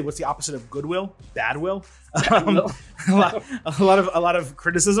trying to say, what's the opposite of goodwill? Badwill. A lot of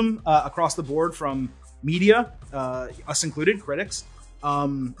criticism across the board from media, us included, critics,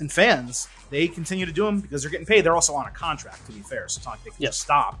 and fans. They continue to do them because they're getting paid. They're also on a contract, to be fair, so it's not like they can just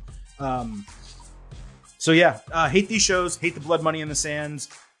stop. Hate these shows. Hate the blood money in the sands.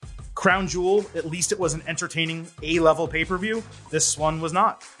 Crown Jewel, at least it was an entertaining A-level pay-per-view. This one was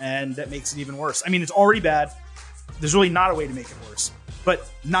not, and that makes it even worse. I mean, it's already bad. There's really not a way to make it worse.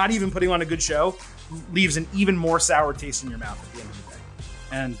 But not even putting on a good show leaves an even more sour taste in your mouth at the end of the day.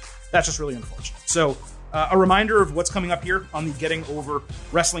 And that's just really unfortunate. So a reminder of what's coming up here on the Getting Over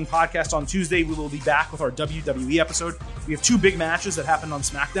Wrestling podcast. On Tuesday, we will be back with our WWE episode. We have 2 big matches that happened on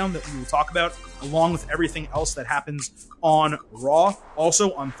SmackDown that we will talk about, along with everything else that happens on Raw.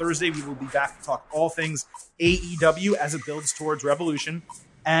 Also, on Thursday, we will be back to talk all things AEW as it builds towards Revolution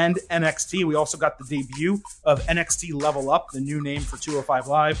and NXT. We also got the debut of NXT Level Up, the new name for 205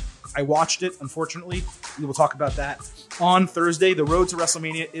 Live. I watched it, unfortunately. We will talk about that on Thursday. The road to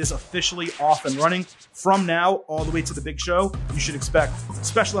WrestleMania is officially off and running. From now all the way to the big show, you should expect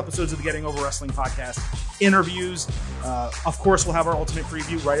special episodes of the Getting Over Wrestling podcast, interviews. Of course, we'll have our ultimate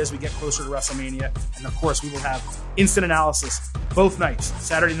preview right as we get closer to WrestleMania. And of course, we will have instant analysis both nights,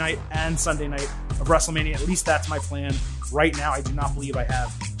 Saturday night and Sunday night of WrestleMania. At least that's my plan. Right now, I do not believe I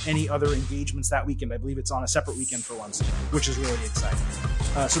have any other engagements that weekend. I believe it's on a separate weekend for once, which is really exciting.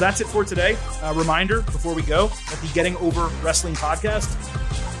 So that's it for today. Reminder before we go that the Getting Over Wrestling podcast.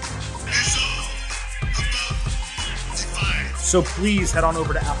 So please head on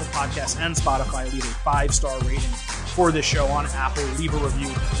over to Apple Podcasts and Spotify. Leave a 5-star rating for this show on Apple. Leave a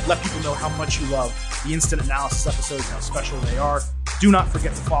review. Let people know how much you love the instant analysis episodes, how special they are. Do not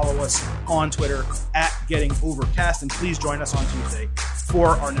forget to follow us on Twitter at Getting Overcast, and please join us on Tuesday for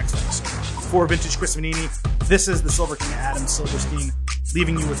our next episode. For Vintage Chris Vanini, this is the Silver King Adam Silverstein,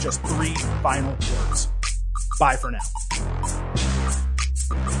 leaving you with just 3 final words. Bye for now.